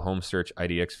Google Home Search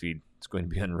IDX feed. It's going to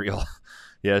be unreal.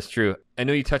 Yeah, it's true. I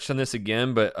know you touched on this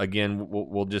again, but again,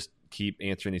 we'll just keep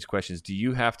answering these questions. Do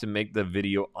you have to make the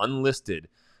video unlisted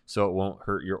so it won't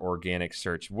hurt your organic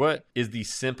search. What is the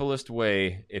simplest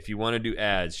way if you want to do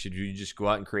ads? Should you just go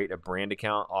out and create a brand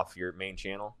account off your main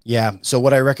channel? Yeah. So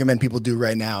what I recommend people do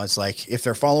right now is like, if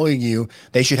they're following you,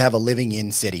 they should have a living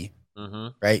in city,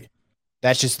 right?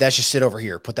 That's just sit over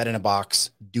here. Put that in a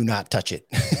box. Do not touch it.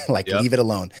 Leave it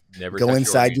alone. Never go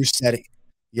inside your setting.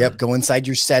 Yep. Go inside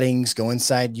your settings, go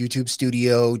inside YouTube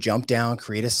Studio, jump down,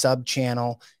 create a sub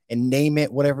channel and name it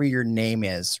whatever your name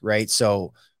is. Right.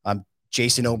 So,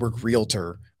 Jason Oberg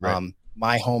Realtor,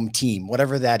 My Home Team,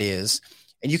 whatever that is.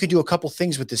 And you can do a couple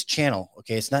things with this channel.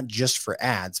 Okay. It's not just for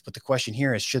ads, but the question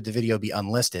here is, should the video be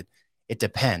unlisted? It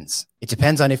depends. It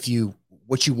depends on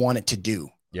what you want it to do.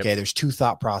 Yep. Okay. There's two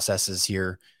thought processes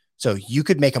here. So you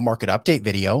could make a market update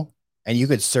video and you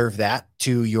could serve that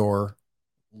to your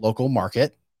local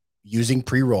market using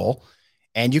pre-roll,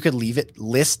 and you could leave it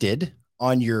listed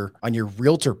on your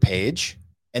realtor page.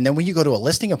 And then when you go to a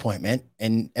listing appointment,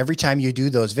 and every time you do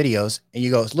those videos and you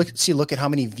go, look at how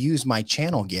many views my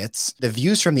channel gets, the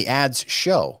views from the ads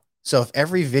show. So if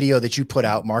every video that you put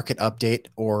out, market update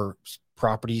or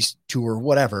properties tour,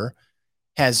 whatever,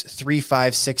 has 3,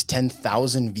 5, 6,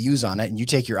 10,000 views on it, and you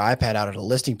take your iPad out at a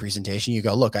listing presentation, you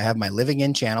go, look, I have my living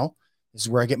in channel. This is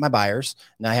where I get my buyers.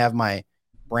 And I have my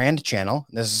brand channel.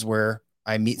 This is where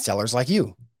I meet sellers like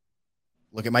you.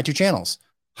 Look at my two channels.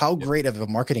 How great of a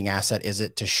marketing asset is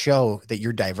it to show that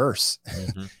you're diverse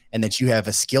and that you have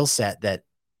a skill set that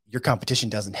your competition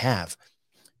doesn't have?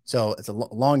 So it's a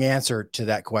long answer to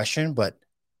that question, but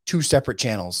two separate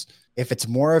channels. If it's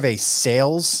more of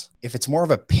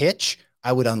a pitch,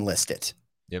 I would unlist it.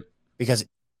 Yep. Because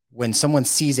when someone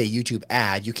sees a YouTube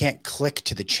ad, you can't click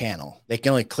to the channel. They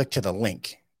can only click to the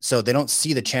link. So they don't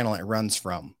see the channel it runs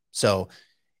from. So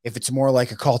if it's more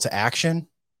like a call to action,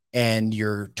 and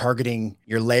you're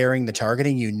layering the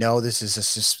targeting, this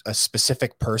is a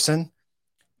specific person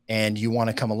and you want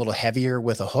to come a little heavier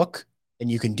with a hook, and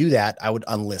you can do that. I would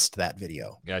unlist that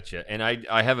video. Gotcha. And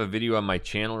I have a video on my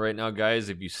channel right now, guys.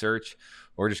 If you search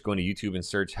or just go into YouTube and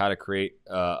search how to create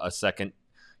a second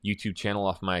YouTube channel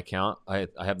off my account, I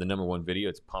have the #1 video.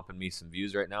 It's pumping me some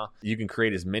views right now. You can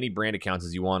create as many brand accounts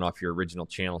as you want off your original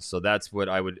channel. So that's what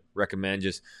I would recommend.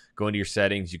 Just go into your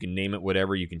settings. You can name it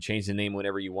whatever. You can change the name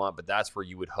whenever you want, but that's where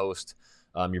you would host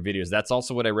your videos. That's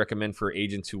also what I recommend for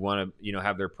agents who want to,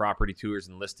 have their property tours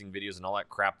and listing videos and all that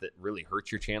crap that really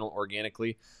hurts your channel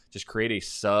organically. Just create a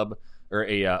sub or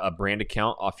a brand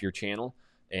account off your channel,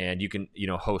 and you can,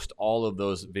 host all of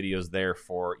those videos there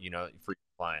for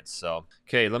clients. So,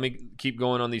 okay, let me keep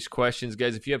going on these questions,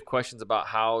 guys. If you have questions about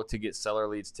how to get seller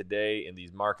leads today in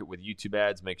these market with YouTube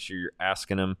ads, make sure you're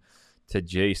asking them to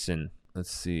Jason.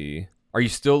 Let's see. Are you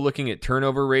still looking at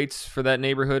turnover rates for that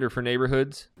neighborhood or for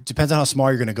neighborhoods? It depends on how small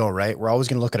you're going to go, right? We're always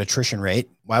going to look at attrition rate.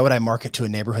 Why would I market to a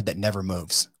neighborhood that never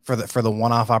moves? For the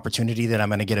one-off opportunity that I'm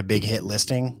going to get a big hit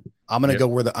listing, I'm going to go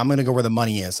where the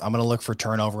money is. I'm going to look for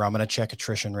turnover. I'm going to check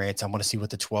attrition rates. I'm going to see what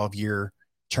the 12-year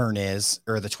turn is,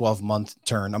 or the 12-month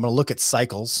turn. I'm going to look at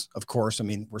cycles, of course. I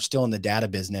mean, we're still in the data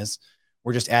business.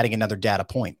 We're just adding another data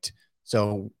point.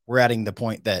 So we're adding the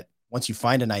point that once you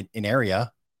find an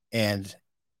area and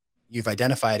you've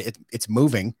identified it's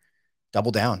moving,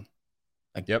 double down.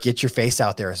 Get your face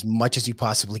out there as much as you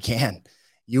possibly can.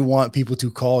 You want people to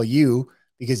call you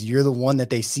because you're the one that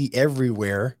they see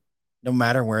everywhere, no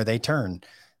matter where they turn.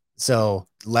 So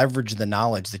leverage the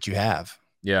knowledge that you have.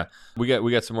 Yeah, we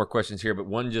got some more questions here, but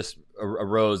one just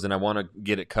arose, and I want to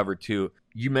get it covered too.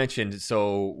 You mentioned,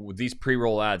 so with these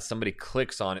pre-roll ads, somebody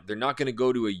clicks on it. They're not going to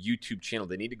go to a YouTube channel.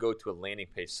 They need to go to a landing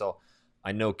page. So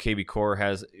I know KB Core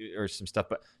has or some stuff,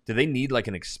 but do they need like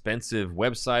an expensive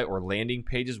website or landing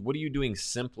pages? What are you doing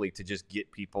simply to just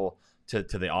get people to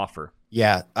the offer?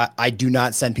 Yeah, I do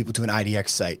not send people to an IDX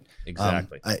site.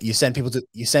 Exactly. You send people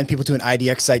to an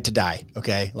IDX site to die.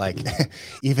 Okay. Like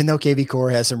even though KB Core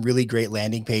has some really great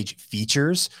landing page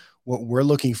features, what we're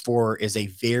looking for is a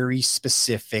very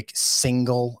specific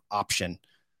single option.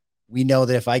 We know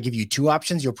that if I give you 2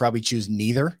 options, you'll probably choose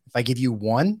neither. If I give you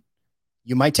 1,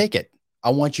 you might take it.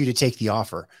 I want you to take the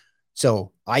offer.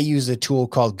 So I use a tool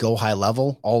called Go High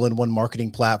Level, all-in-one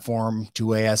marketing platform,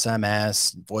 2-way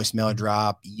SMS, voicemail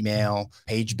drop, email,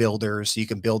 page builders. So you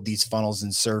can build these funnels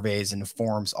and surveys and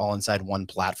forms all inside one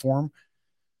platform.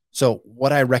 So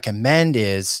what I recommend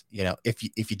is,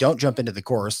 if you don't jump into the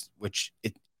course, which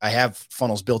I have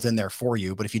funnels built in there for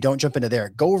you, but if you don't jump into there,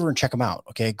 go over and check them out.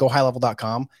 Okay.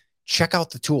 GoHighLevel.com. Check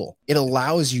out the tool. It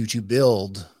allows you to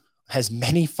build as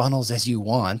many funnels as you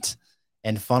want.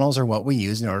 And funnels are what we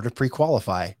use in order to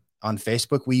pre-qualify. On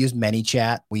Facebook, we use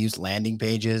ManyChat. We use landing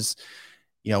pages.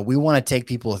 We want to take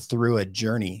people through a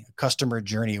journey, a customer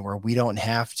journey, where we don't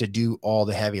have to do all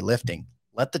the heavy lifting.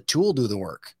 let the tool do the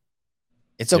work.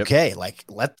 It's okay. Like,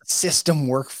 let the system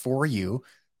work for you.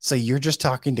 So you're just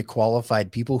talking to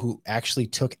qualified people who actually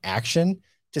took action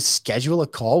to schedule a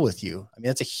call with you. I mean,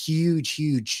 that's a huge,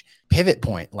 huge pivot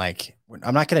point. Like,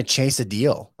 I'm not going to chase a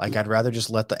deal. Like, I'd rather just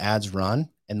let the ads run,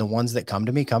 and the ones that come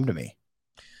to me, come to me.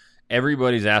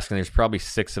 Everybody's asking, there's probably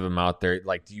 6 of them out there.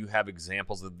 Like, do you have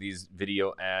examples of these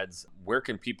video ads? Where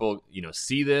can people,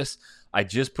 see this? I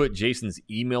just put Jason's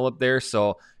email up there,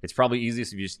 so it's probably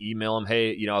easiest if you just email him.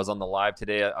 Hey, I was on the live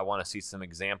today. I want to see some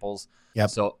examples. Yep.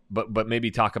 So, but maybe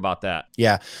talk about that.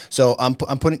 Yeah. So I'm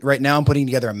putting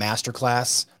together a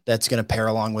masterclass that's going to pair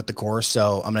along with the course.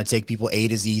 So I'm going to take people A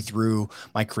to Z through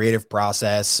my creative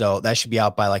process. So that should be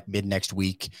out by like mid next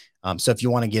week. So if you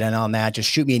want to get in on that, just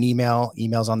shoot me an email.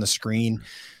 Email's on the screen.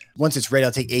 Once it's ready,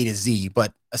 I'll take A to Z.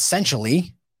 But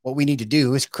essentially, what we need to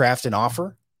do is craft an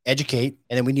offer, educate,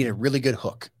 and then we need a really good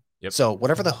hook. Yep. So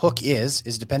whatever the hook is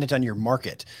dependent on your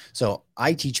market. So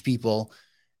I teach people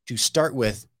to start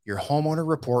with your homeowner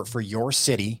report for your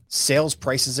city, sales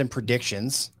prices and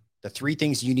predictions, the 3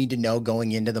 things you need to know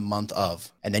going into the month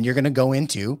of. And then you're going to go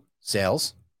into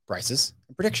sales, prices,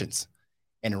 and predictions.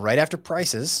 And right after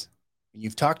prices,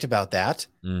 you've talked about that,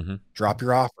 drop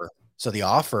your offer. So the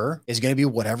offer is going to be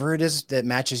whatever it is that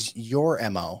matches your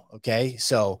MO. Okay.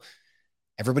 So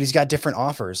everybody's got different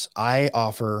offers. I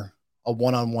offer a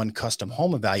one-on-one custom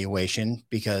home evaluation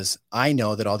because I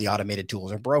know that all the automated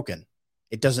tools are broken.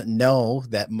 It doesn't know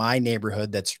that my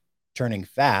neighborhood that's turning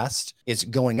fast is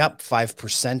going up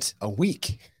 5% a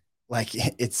week. Like,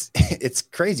 it's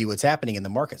crazy what's happening in the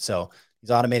market. So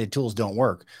these automated tools don't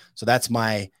work. So that's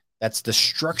the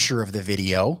structure of the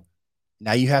video.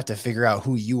 Now you have to figure out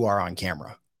who you are on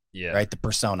camera. Yeah. Right. The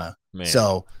persona. Man.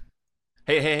 So,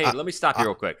 Hey, let me stop you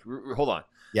real quick. Hold on.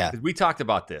 Yeah. We talked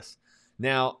about this.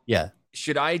 Now, yeah.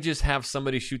 Should I just have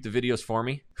somebody shoot the videos for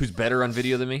me who's better on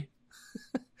video than me?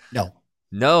 No.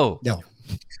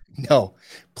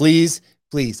 Please,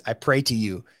 I pray to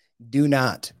you, do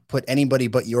not put anybody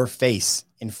but your face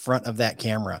in front of that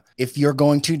camera. If you're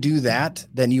going to do that,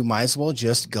 then you might as well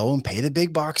just go and pay the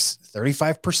big bucks,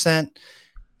 35%,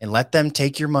 and let them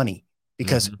take your money,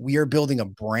 because we are building a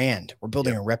brand. We're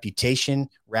building a reputation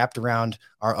wrapped around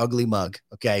our ugly mug.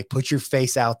 Okay. Put your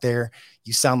face out there.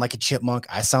 You sound like a chipmunk.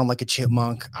 I sound like a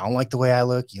chipmunk. I don't like the way I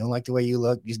look. You don't like the way you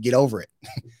look. Just get over it.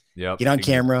 Get on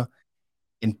camera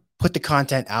and put the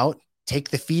content out, take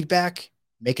the feedback,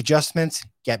 make adjustments,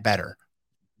 get better,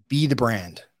 be the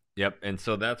brand. Yep. And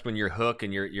so that's when your hook,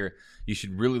 and you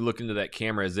should really look into that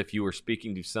camera as if you were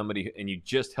speaking to somebody and you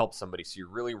just helped somebody. So you're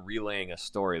really relaying a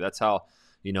story. That's how,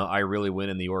 I really win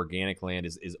in the organic land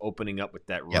is opening up with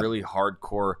that really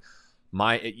hardcore,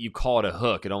 you call it a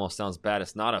hook. It almost sounds bad.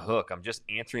 It's not a hook. I'm just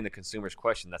answering the consumer's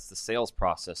question. That's the sales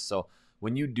process. So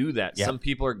when you do that, some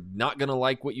people are not going to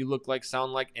like what you look like,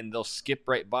 sound like, and they'll skip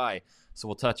right by. So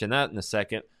we'll touch on that in a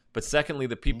second. But secondly,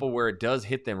 the people where it does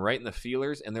hit them right in the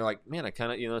feelers and they're like, man, I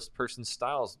kind of, this person's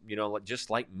styles, just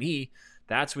like me,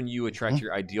 that's when you attract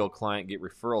your ideal client, get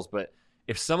referrals. But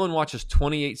if someone watches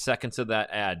 28 seconds of that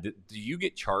ad, do you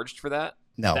get charged for that?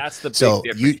 No. That's the big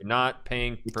difference. You're not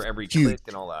paying for every click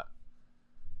and all that.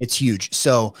 It's huge.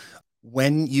 So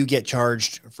when you get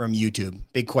charged from YouTube,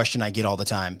 big question I get all the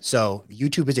time. So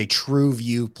YouTube is a true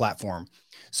view platform.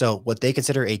 So what they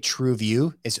consider a true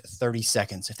view is 30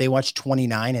 seconds. If they watch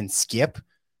 29 and skip,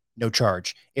 no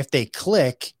charge. If they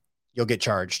click, you'll get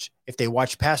charged. If they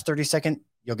watch past 30 seconds,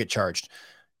 you'll get charged.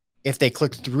 If they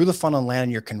click through the funnel and land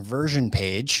on your conversion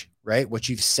page, right, what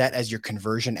you've set as your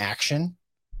conversion action,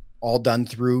 all done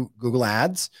through Google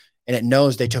Ads, and it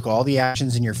knows they took all the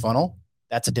actions in your funnel,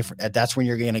 that's when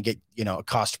you're going to get, a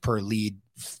cost per lead,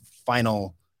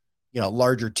 final,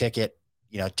 larger ticket,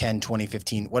 10, 20,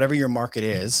 15, whatever your market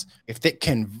is. If it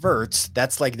converts,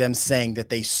 that's like them saying that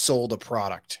they sold a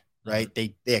product, right?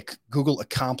 Google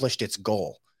accomplished its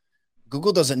goal.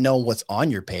 Google doesn't know what's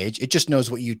on your page. It just knows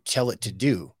what you tell it to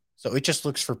do. So it just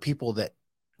looks for people that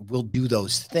will do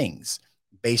those things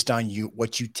based on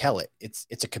what you tell it. It's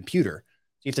a computer.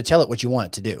 So you have to tell it what you want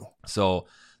it to do. So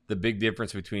the big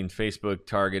difference between Facebook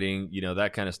targeting,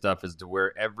 that kind of stuff, is to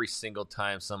where every single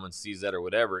time someone sees that or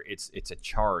whatever, it's a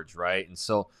charge, right? And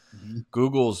so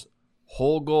Google's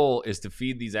whole goal is to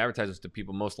feed these advertisements to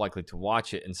people most likely to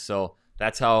watch it. And so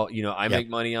that's how, I make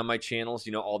money on my channels,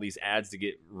 all these ads to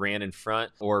get ran in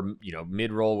front or,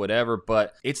 mid-roll, whatever.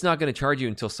 But it's not going to charge you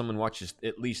until someone watches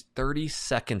at least 30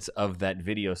 seconds of that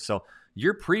video. So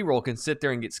your pre-roll can sit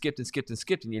there and get skipped and skipped and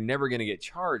skipped, and you're never going to get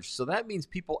charged. So that means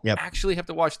people actually have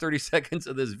to watch 30 seconds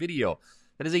of this video.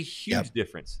 That is a huge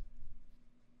difference.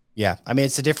 Yeah. I mean,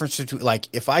 it's the difference between, like,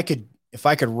 if I could if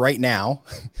I could right now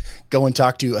go and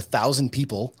talk to 1,000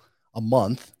 people a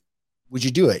month, would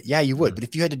you do it? Yeah, you would. But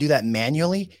if you had to do that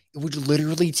manually, it would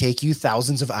literally take you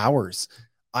thousands of hours.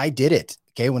 I did it.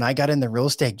 Okay. When I got in the real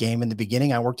estate game in the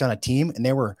beginning, I worked on a team and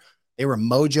they were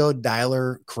Mojo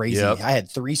dialer crazy. Yep. I had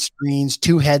 3 screens,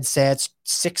 2 headsets,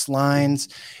 6 lines,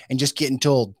 and just getting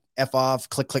told F off,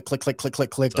 click, click, click, click, click,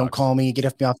 click, click. Don't call me,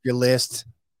 get me off your list.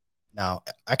 Now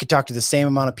I could talk to the same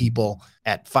amount of people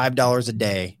at $5 a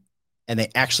day, and they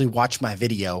actually watch my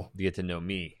video. You get to know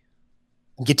me.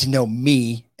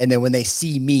 And then when they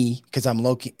see me, because I'm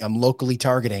locally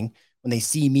targeting, when they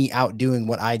see me out doing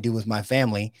what I do with my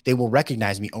family, they will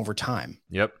recognize me over time.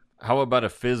 Yep. How about a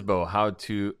FSBO? How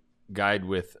to guide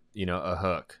with, a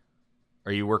hook?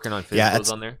 Are you working on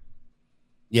FSBOs on there?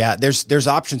 Yeah, there's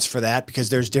options for that because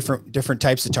there's different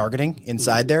types of targeting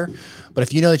inside there. But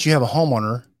if you know that you have a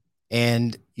homeowner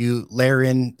and you layer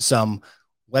in some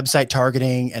website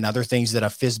targeting and other things that a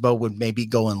FSBO would maybe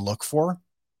go and look for,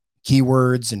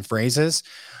 keywords and phrases,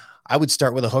 I would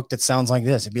start with a hook that sounds like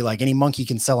this. It'd be like, any monkey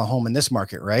can sell a home in this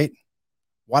market, right?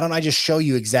 Why don't I just show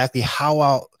you exactly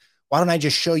how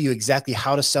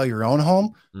to sell your own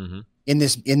home in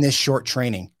this short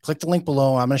training? Click the link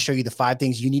below. I'm going to show you the 5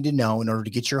 things you need to know in order to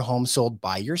get your home sold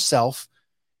by yourself.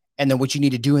 And then what you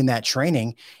need to do in that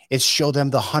training is show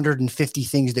them the 150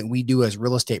 things that we do as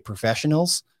real estate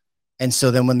professionals. And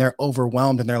so then when they're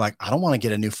overwhelmed and they're like, I don't want to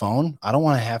get a new phone. I don't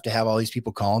want to have all these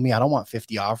people calling me. I don't want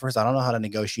 50 offers. I don't know how to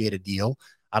negotiate a deal.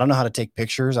 I don't know how to take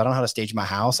pictures. I don't know how to stage my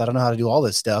house. I don't know how to do all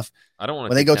this stuff. I don't want to,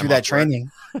 when they go through that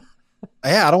training.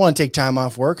 Yeah. I don't want to take time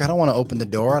off work. I don't want to open the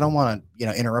door. I don't want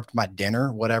to, interrupt my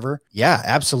dinner, whatever. Yeah,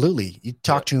 absolutely. You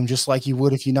talk to them just like you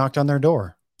would if you knocked on their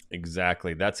door.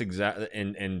 Exactly. That's exactly.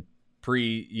 And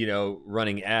pre,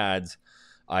 running ads,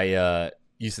 I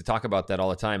used to talk about that all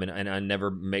the time, and I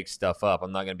never make stuff up.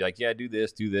 I'm not going to be like, yeah, do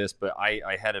this. But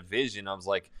I had a vision. I was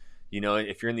like,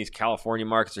 if you're in these California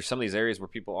markets or some of these areas where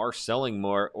people are selling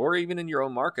more, or even in your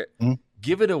own market,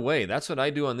 give it away. That's what I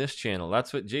do on this channel.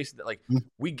 That's what Jason,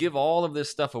 we give all of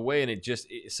this stuff away, and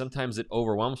sometimes it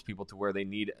overwhelms people to where they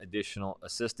need additional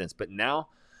assistance. But now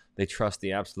they trust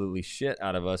the absolutely shit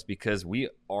out of us because we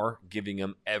are giving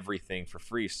them everything for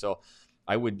free. So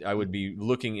I would be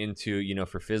looking into,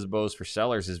 for FSBOs, for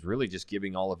sellers, is really just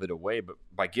giving all of it away. But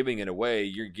by giving it away,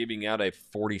 you're giving out a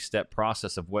 40-step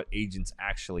process of what agents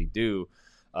actually do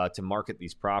to market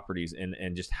these properties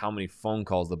and just how many phone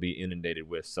calls they'll be inundated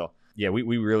with. So yeah,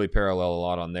 we really parallel a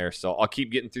lot on there. So I'll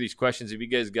keep getting through these questions. If you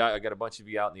guys I got a bunch of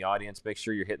you out in the audience, make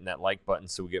sure you're hitting that like button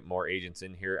so we get more agents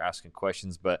in here asking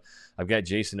questions. But I've got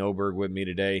Jason Oberg with me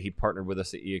today. He partnered with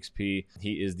us at EXP.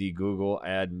 He is the Google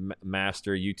Ad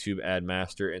Master, YouTube Ad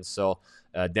Master. And so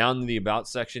down in the About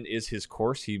section is his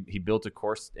course. He built a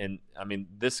course. And I mean,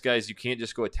 you can't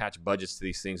just go attach budgets to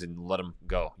these things and let them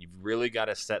go. You've really got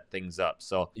to set things up.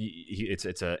 So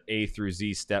it's a A through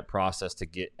Z step process to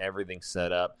get everything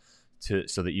set up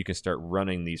so that you can start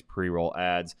running these pre-roll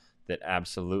ads that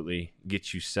absolutely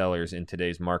get you sellers in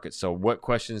today's market. So what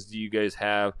questions do you guys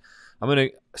have?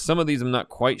 Some of these I'm not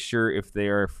quite sure if they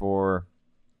are for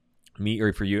me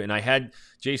or for you. And I had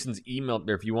Jason's email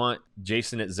there. If you want,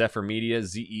 Jason at Zephyr Media,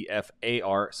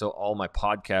 ZEFAR. So all my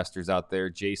podcasters out there,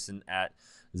 Jason at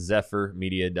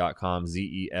zephyrmedia.com,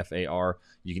 ZEFAR.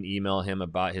 You can email him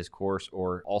about his course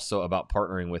or also about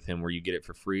partnering with him where you get it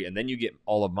for free. And then you get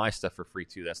all of my stuff for free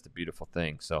too. That's the beautiful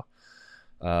thing. So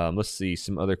let's see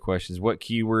some other questions. What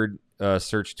keyword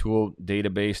search tool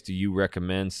database do you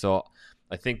recommend? So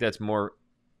I think that's more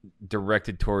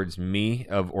directed towards me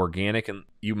of organic, and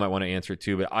you might want to answer it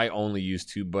too, but I only use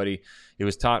TubeBuddy. It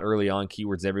was taught early on,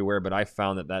 keywords everywhere, but I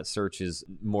found that search is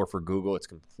more for Google. It's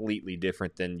completely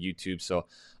different than YouTube. So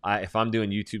if I'm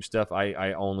doing YouTube stuff,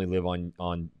 I only live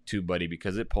on TubeBuddy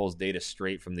because it pulls data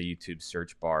straight from the YouTube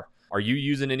search bar. Are you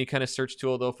using any kind of search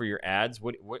tool though for your ads?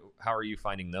 How are you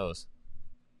finding those?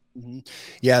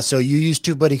 Yeah. So you use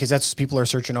TubeBuddy because that's what people are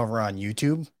searching over on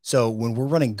YouTube. So when we're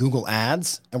running Google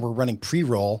ads and we're running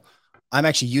pre-roll, I'm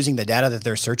actually using the data that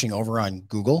they're searching over on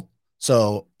Google.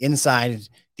 So inside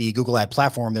the Google ad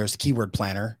platform, there's the keyword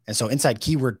planner. And so inside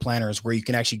keyword planner is where you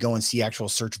can actually go and see actual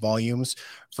search volumes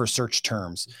for search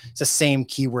terms. It's the same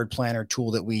keyword planner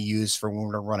tool that we use for when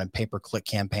we're running pay-per-click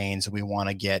campaigns and we want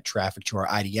to get traffic to our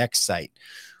IDX site,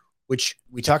 which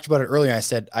we talked about it earlier. I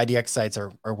said IDX sites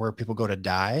are where people go to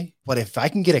die. But if I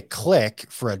can get a click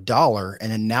for $1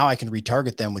 and then now I can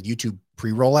retarget them with YouTube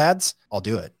pre-roll ads, I'll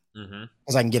do it.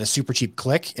 Because I can get a super cheap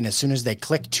click. And as soon as they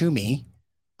click to me,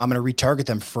 I'm going to retarget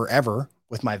them forever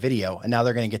with my video. And now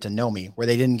they're going to get to know me where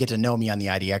they didn't get to know me on the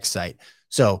IDX site.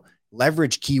 So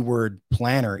leverage keyword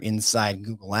planner inside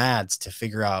Google Ads to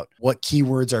figure out what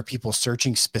keywords are people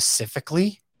searching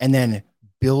specifically, and then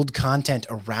build content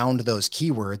around those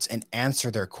keywords and answer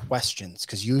their questions.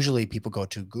 Because usually people go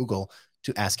to Google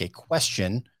to ask a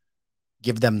question,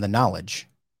 give them the knowledge,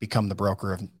 become the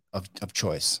broker of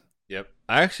choice. Yep.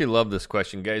 I actually love this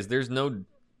question, guys. There's no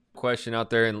question out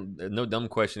there and no dumb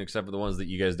question except for the ones that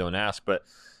you guys don't ask, but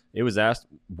it was asked,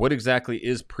 what exactly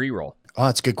is pre-roll? Oh,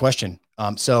 that's a good question.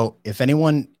 So if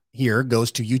anyone here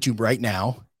goes to YouTube right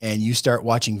now and you start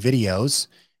watching videos,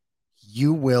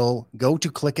 you will go to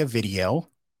click a video,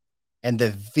 and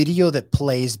the video that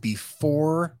plays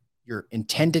before your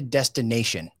intended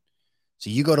destination. So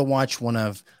you go to watch one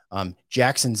of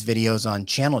Jackson's videos on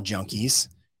Channel Junkies,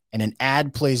 and an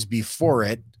ad plays before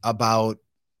it about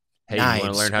Hey, you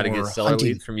want to learn how to get seller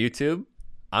leads from YouTube?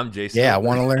 I'm Jason. Yeah, I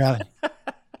want to learn how to.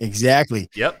 Exactly.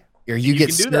 Yep. Or you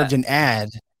get served an ad.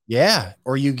 Yeah.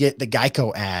 Or you get the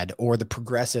Geico ad or the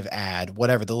Progressive ad,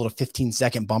 whatever, the little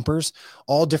 15-second bumpers,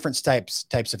 all different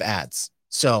types of ads.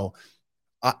 So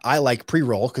I like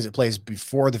pre-roll because it plays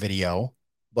before the video.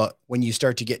 But when you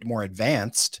start to get more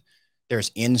advanced,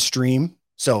 there's in-stream.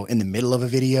 So in the middle of a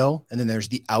video, and then there's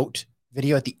the out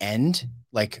video at the end,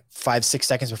 like 5-6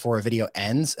 seconds before a video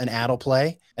ends, an ad will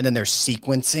play. And then there's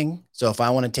sequencing. So if I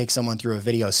want to take someone through a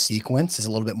video sequence, it's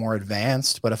a little bit more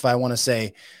advanced. But if I want to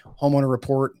say homeowner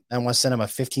report, I want to send them a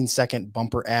 15-second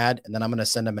bumper ad, and then I'm going to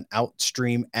send them an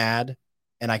outstream ad,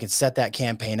 and I can set that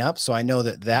campaign up. So I know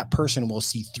that that person will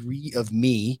see 3 of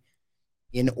me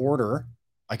in order.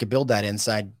 I could build that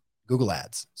inside Google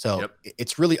Ads. So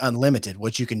It's really unlimited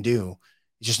what you can do.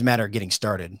 It's just a matter of getting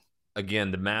started.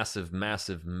 Again, the massive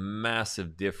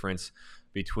difference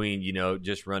between,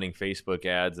 just running Facebook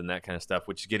ads and that kind of stuff,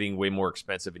 which is getting way more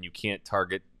expensive, and you can't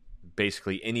target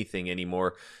basically anything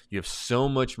anymore. You have so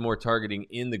much more targeting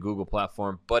in the Google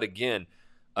platform. But again,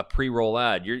 a pre-roll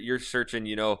ad, you're searching,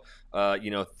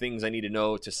 things I need to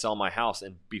know to sell my house.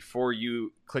 And before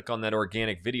you click on that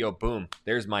organic video, boom,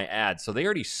 there's my ad. So they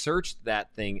already searched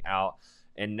that thing out,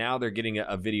 and now they're getting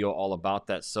a video all about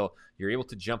that. So you're able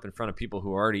to jump in front of people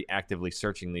who are already actively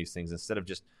searching these things instead of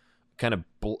just kind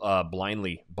of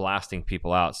blindly blasting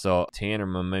people out. So Tanner,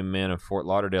 my man of Fort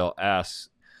Lauderdale, asks,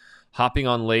 hopping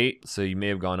on late, so you may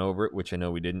have gone over it, which I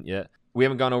know we didn't yet. We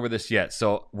haven't gone over this yet.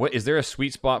 So what is there a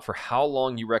sweet spot for how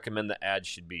long you recommend the ad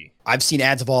should be? I've seen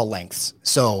ads of all lengths.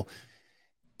 So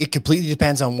it completely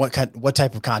depends on what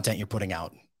type of content you're putting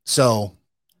out. So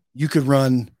you could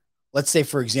run, let's say,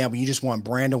 for example, you just want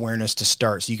brand awareness to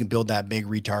start so you can build that big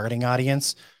retargeting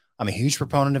audience. I'm a huge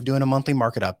proponent of doing a monthly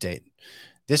market update.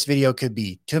 This video could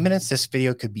be 2 minutes. This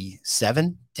video could be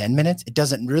 7, 10 minutes. It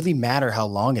doesn't really matter how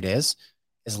long it is,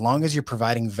 as long as you're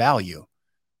providing value.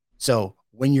 So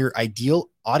when your ideal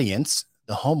audience,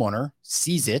 the homeowner,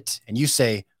 sees it and you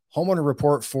say homeowner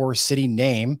report for city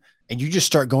name, and you just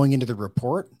start going into the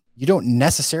report, you don't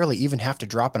necessarily even have to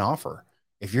drop an offer.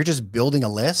 If you're just building a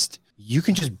list, you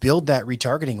can just build that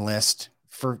retargeting list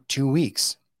for 2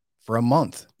 weeks, for a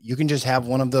month. You can just have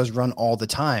one of those run all the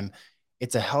time.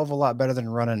 It's a hell of a lot better than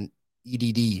running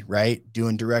EDD, right?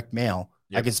 Doing direct mail.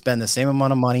 Yep. I could spend the same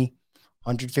amount of money,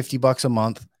 $150 a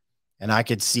month, and I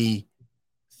could see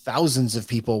thousands of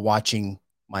people watching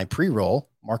my pre-roll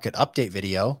market update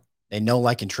video. They know,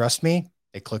 like, and trust me.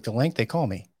 They click the link, they call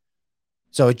me.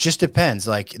 So it just depends.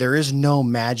 Like, there is no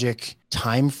magic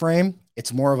time frame.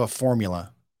 It's more of a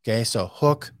formula. Okay. So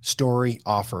hook, story,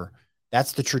 offer.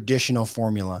 That's the traditional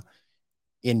formula.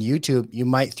 In YouTube, you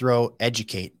might throw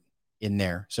educate in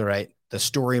there. So, right, the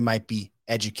story might be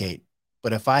educate.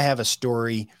 But if I have a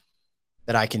story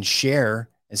that I can share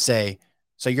and say,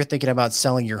 so you're thinking about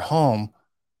selling your home,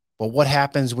 but what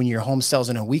happens when your home sells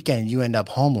in a weekend and you end up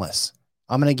homeless?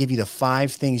 I'm going to give you the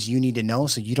 5 things you need to know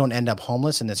so you don't end up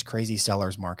homeless in this crazy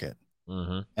seller's market.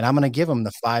 Mm-hmm. And I'm going to give them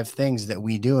the 5 things that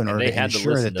we do in order to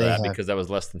ensure that they have, because that was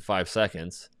less than 5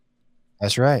 seconds.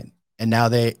 That's right. And now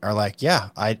they are like, yeah,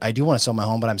 I do want to sell my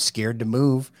home, but I'm scared to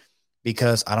move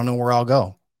because I don't know where I'll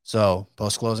go. So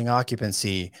post-closing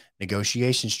occupancy,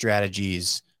 negotiation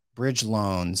strategies, bridge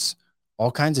loans, all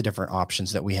kinds of different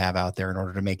options that we have out there in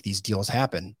order to make these deals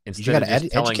happen. Instead of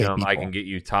just telling them people, I can get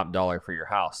you top dollar for your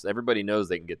house. Everybody knows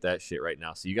they can get that shit right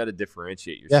now. So you got to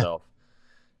differentiate yourself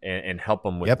and help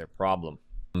them with their problem.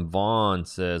 Vaughn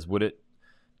says, would it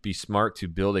be smart to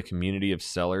build a community of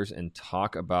sellers and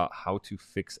talk about how to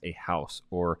fix a house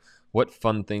or what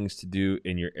fun things to do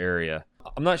in your area?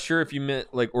 I'm not sure if you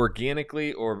meant like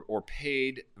organically or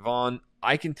paid, Vaughn.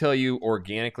 I can tell you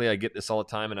organically, I get this all the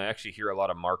time, and I actually hear a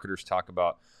lot of marketers talk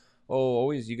about,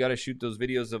 always you got to shoot those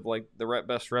videos of like the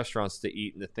best restaurants to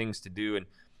eat and the things to do. And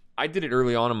I did it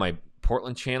early on in my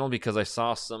Portland channel because I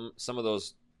saw some of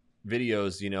those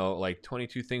videos, like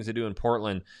 22 things to do in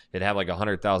Portland. It had like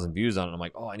 100,000 views on it. I'm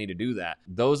like, oh, I need to do that.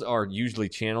 Those are usually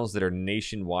channels that are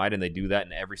nationwide, and they do that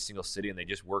in every single city, and they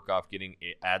just work off getting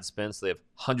ad spend. So they have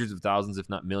hundreds of thousands, if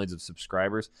not millions of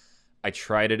subscribers. I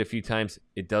tried it a few times.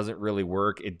 It doesn't really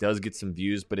work. It does get some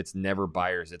views, but it's never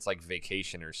buyers. It's like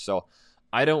vacationers. So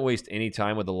I don't waste any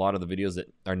time with a lot of the videos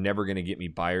that are never going to get me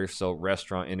buyers. So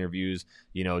restaurant interviews,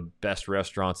 best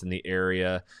restaurants in the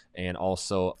area, and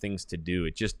also things to do.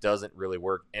 It just doesn't really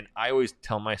work. And I always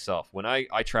tell myself, when I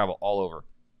travel all over,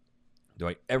 do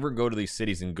I ever go to these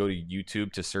cities and go to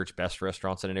YouTube to search best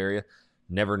restaurants in an area?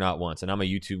 Never, not once. And I'm a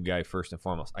YouTube guy first and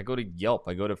foremost. I go to Yelp.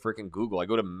 I go to freaking Google. I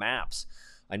go to Maps.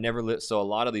 I never so a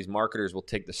lot of these marketers will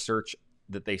take the search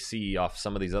that they see off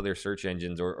some of these other search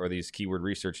engines or these keyword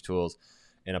research tools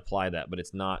and apply that, but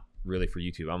it's not really for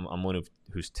YouTube. I'm one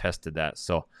who's tested that.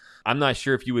 So I'm not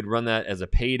sure if you would run that as a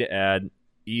paid ad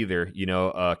either,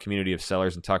 a community of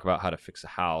sellers, and talk about how to fix a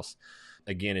house.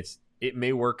 Again, it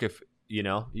may work if,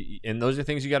 and those are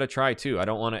things you got to try too. I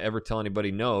don't want to ever tell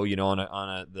anybody no,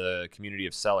 on the community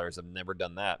of sellers. I've never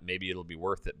done that. Maybe it'll be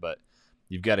worth it, but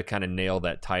you've got to kind of nail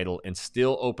that title and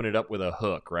still open it up with a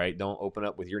hook, right? Don't open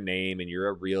up with your name and you're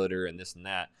a realtor and this and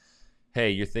that.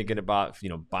 Hey, you're thinking about,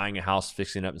 buying a house,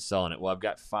 fixing it up and selling it. Well, I've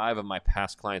got 5 of my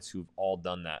past clients who've all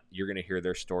done that. You're going to hear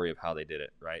their story of how they did it,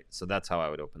 right? So that's how I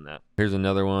would open that. Here's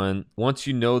another one. Once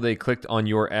you know they clicked on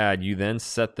your ad, you then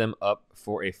set them up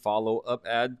for a follow-up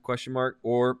ad, ?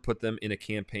 Or put them in a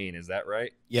campaign. Is that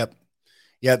right? Yep.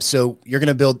 So you're going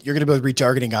to build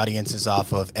retargeting audiences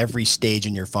off of every stage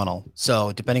in your funnel.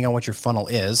 So depending on what your funnel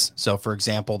is. So for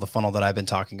example, the funnel that I've been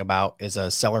talking about is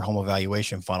a seller home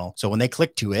evaluation funnel. So when they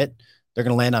click to it, they're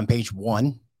going to land on page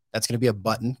 1. That's going to be a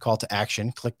button, call to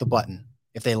action. Click the button.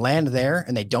 If they land there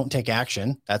and they don't take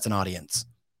action, that's an audience.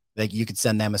 You could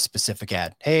send them a specific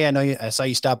ad. Hey, I saw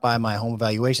you stop by my home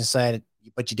evaluation site,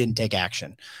 but you didn't take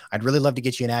action. I'd really love to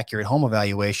get you an accurate home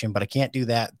evaluation, but I can't do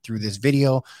that through this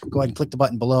video. Go ahead and click the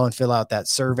button below and fill out that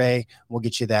survey. We'll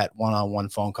get you that one-on-one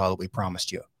phone call that we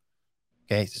promised you.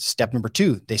 Okay. Step number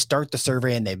 2, they start the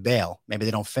survey and they bail. Maybe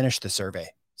they don't finish the survey.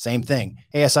 Same thing.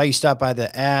 Hey, I saw you stop by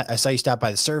the ad. I saw you stop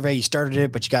by the survey. You started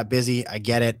it, but you got busy. I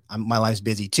get it. My life's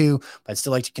busy too, but I'd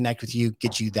still like to connect with you,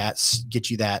 get you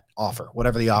that offer,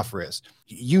 whatever the offer is.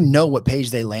 You know what page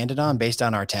they landed on based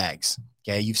on our tags.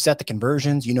 Okay. You've set the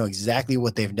conversions. You know exactly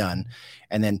what they've done.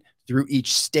 And then through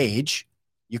each stage,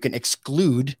 you can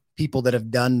exclude people that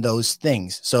have done those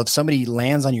things. So if somebody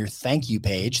lands on your thank you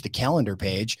page, the calendar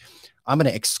page, I'm going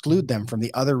to exclude them from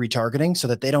the other retargeting so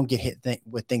that they don't get hit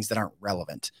with things that aren't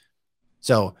relevant.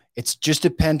 So it's just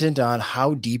dependent on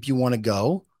how deep you want to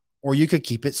go, or you could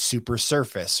keep it super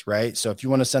surface, right? So if you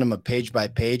want to send them a page by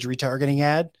page retargeting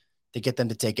ad to get them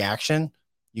to take action,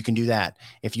 you can do that.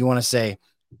 If you want to say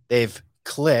they've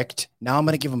clicked, now I'm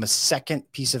going to give them a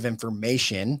second piece of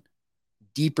information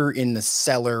deeper in the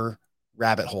seller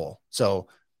rabbit hole. So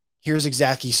here's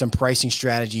exactly some pricing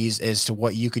strategies as to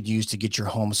what you could use to get your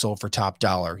home sold for top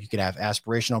dollar. You could have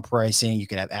aspirational pricing, you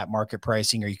could have at market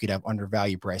pricing, or you could have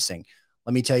undervalue pricing.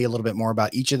 Let me tell you a little bit more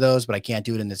about each of those, but I can't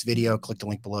do it in this video. Click the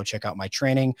link below, check out my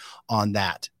training on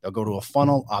that. They'll go to a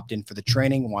funnel, opt in for the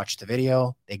training, watch the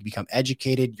video. They become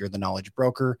educated. You're the knowledge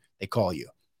broker. They call you.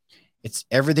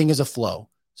 Everything is a flow.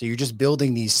 So you're just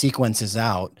building these sequences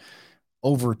out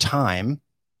over time.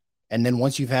 And then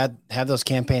once you've have those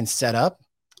campaigns set up,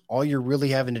 all you're really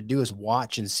having to do is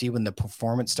watch and see when the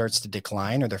performance starts to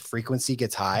decline or the frequency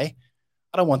gets high.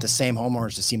 I don't want the same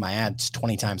homeowners to see my ads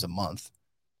 20 times a month.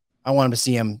 I want them to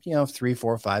see them, 3,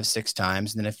 4, 5, 6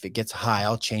 times. And then if it gets high,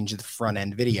 I'll change the front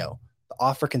end video. The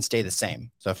offer can stay the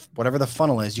same. So if whatever the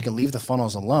funnel is, you can leave the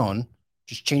funnels alone.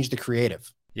 Just change the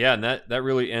creative. Yeah, and that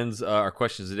really ends our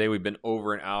questions today. We've been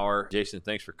over an hour. Jason,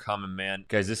 thanks for coming, man.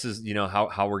 Guys, this is,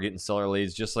 how we're getting seller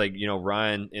leads. Just like,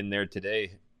 Ryan in there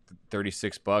today,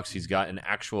 $36. He's got an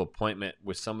actual appointment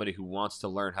with somebody who wants to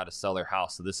learn how to sell their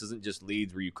house. So this isn't just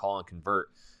leads where you call and convert.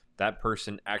 That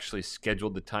person actually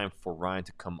scheduled the time for Ryan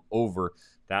to come over.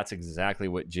 That's exactly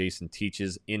what Jason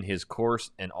teaches in his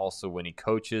course and also when he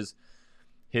coaches.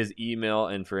 His email,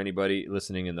 and for anybody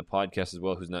listening in the podcast as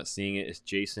well who's not seeing it, is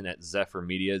Jason@Zephyr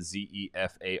Media,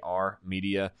 ZEFAR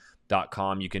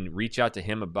Media.com. You can reach out to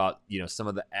him about some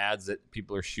of the ads that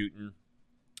people are shooting,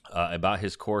 about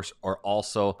his course, or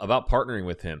also about partnering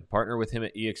with him. Partner with him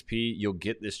at EXP. You'll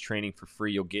get this training for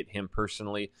free. You'll get him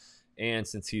personally. And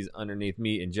since he's underneath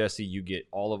me and Jesse, you get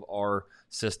all of our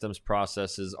systems,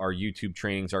 processes, our YouTube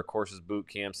trainings, our courses, boot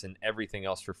camps, and everything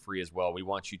else for free as well. We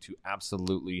want you to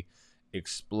absolutely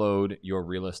explode your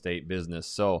real estate business.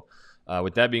 So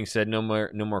With that being said, no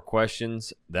more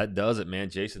questions. That does it, man.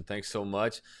 Jason, thanks so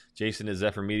much. Jason is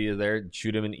Zephyr Media there.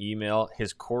 Shoot him an email.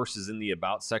 His course is in the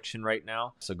About section right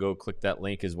now. So go click that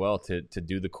link as well to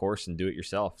do the course and do it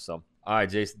yourself. So, all right,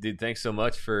 Jason, dude, thanks so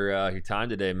much for your time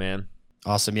today, man.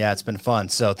 Awesome. Yeah, it's been fun.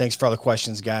 So thanks for all the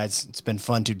questions, guys. It's been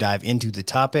fun to dive into the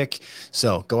topic.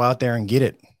 So go out there and get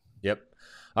it. Yep.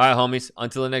 All right, homies.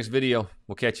 Until the next video,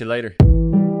 we'll catch you later.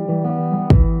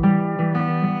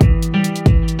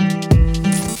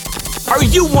 Are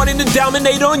you wanting to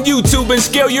dominate on YouTube and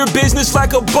scale your business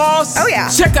like a boss? Oh yeah.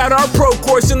 Check out our pro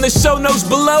course in the show notes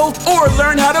below, or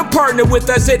learn how to partner with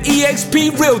us at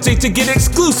eXp Realty to get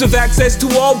exclusive access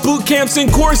to all boot camps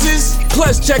and courses.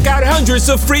 Plus, check out hundreds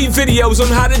of free videos on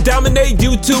how to dominate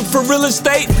YouTube for real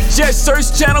estate. Just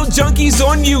search Channel Junkies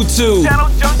on YouTube. Channel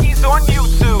Junkies on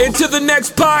YouTube. Until the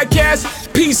next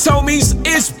podcast, peace, homies.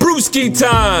 It's Brewski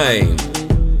time.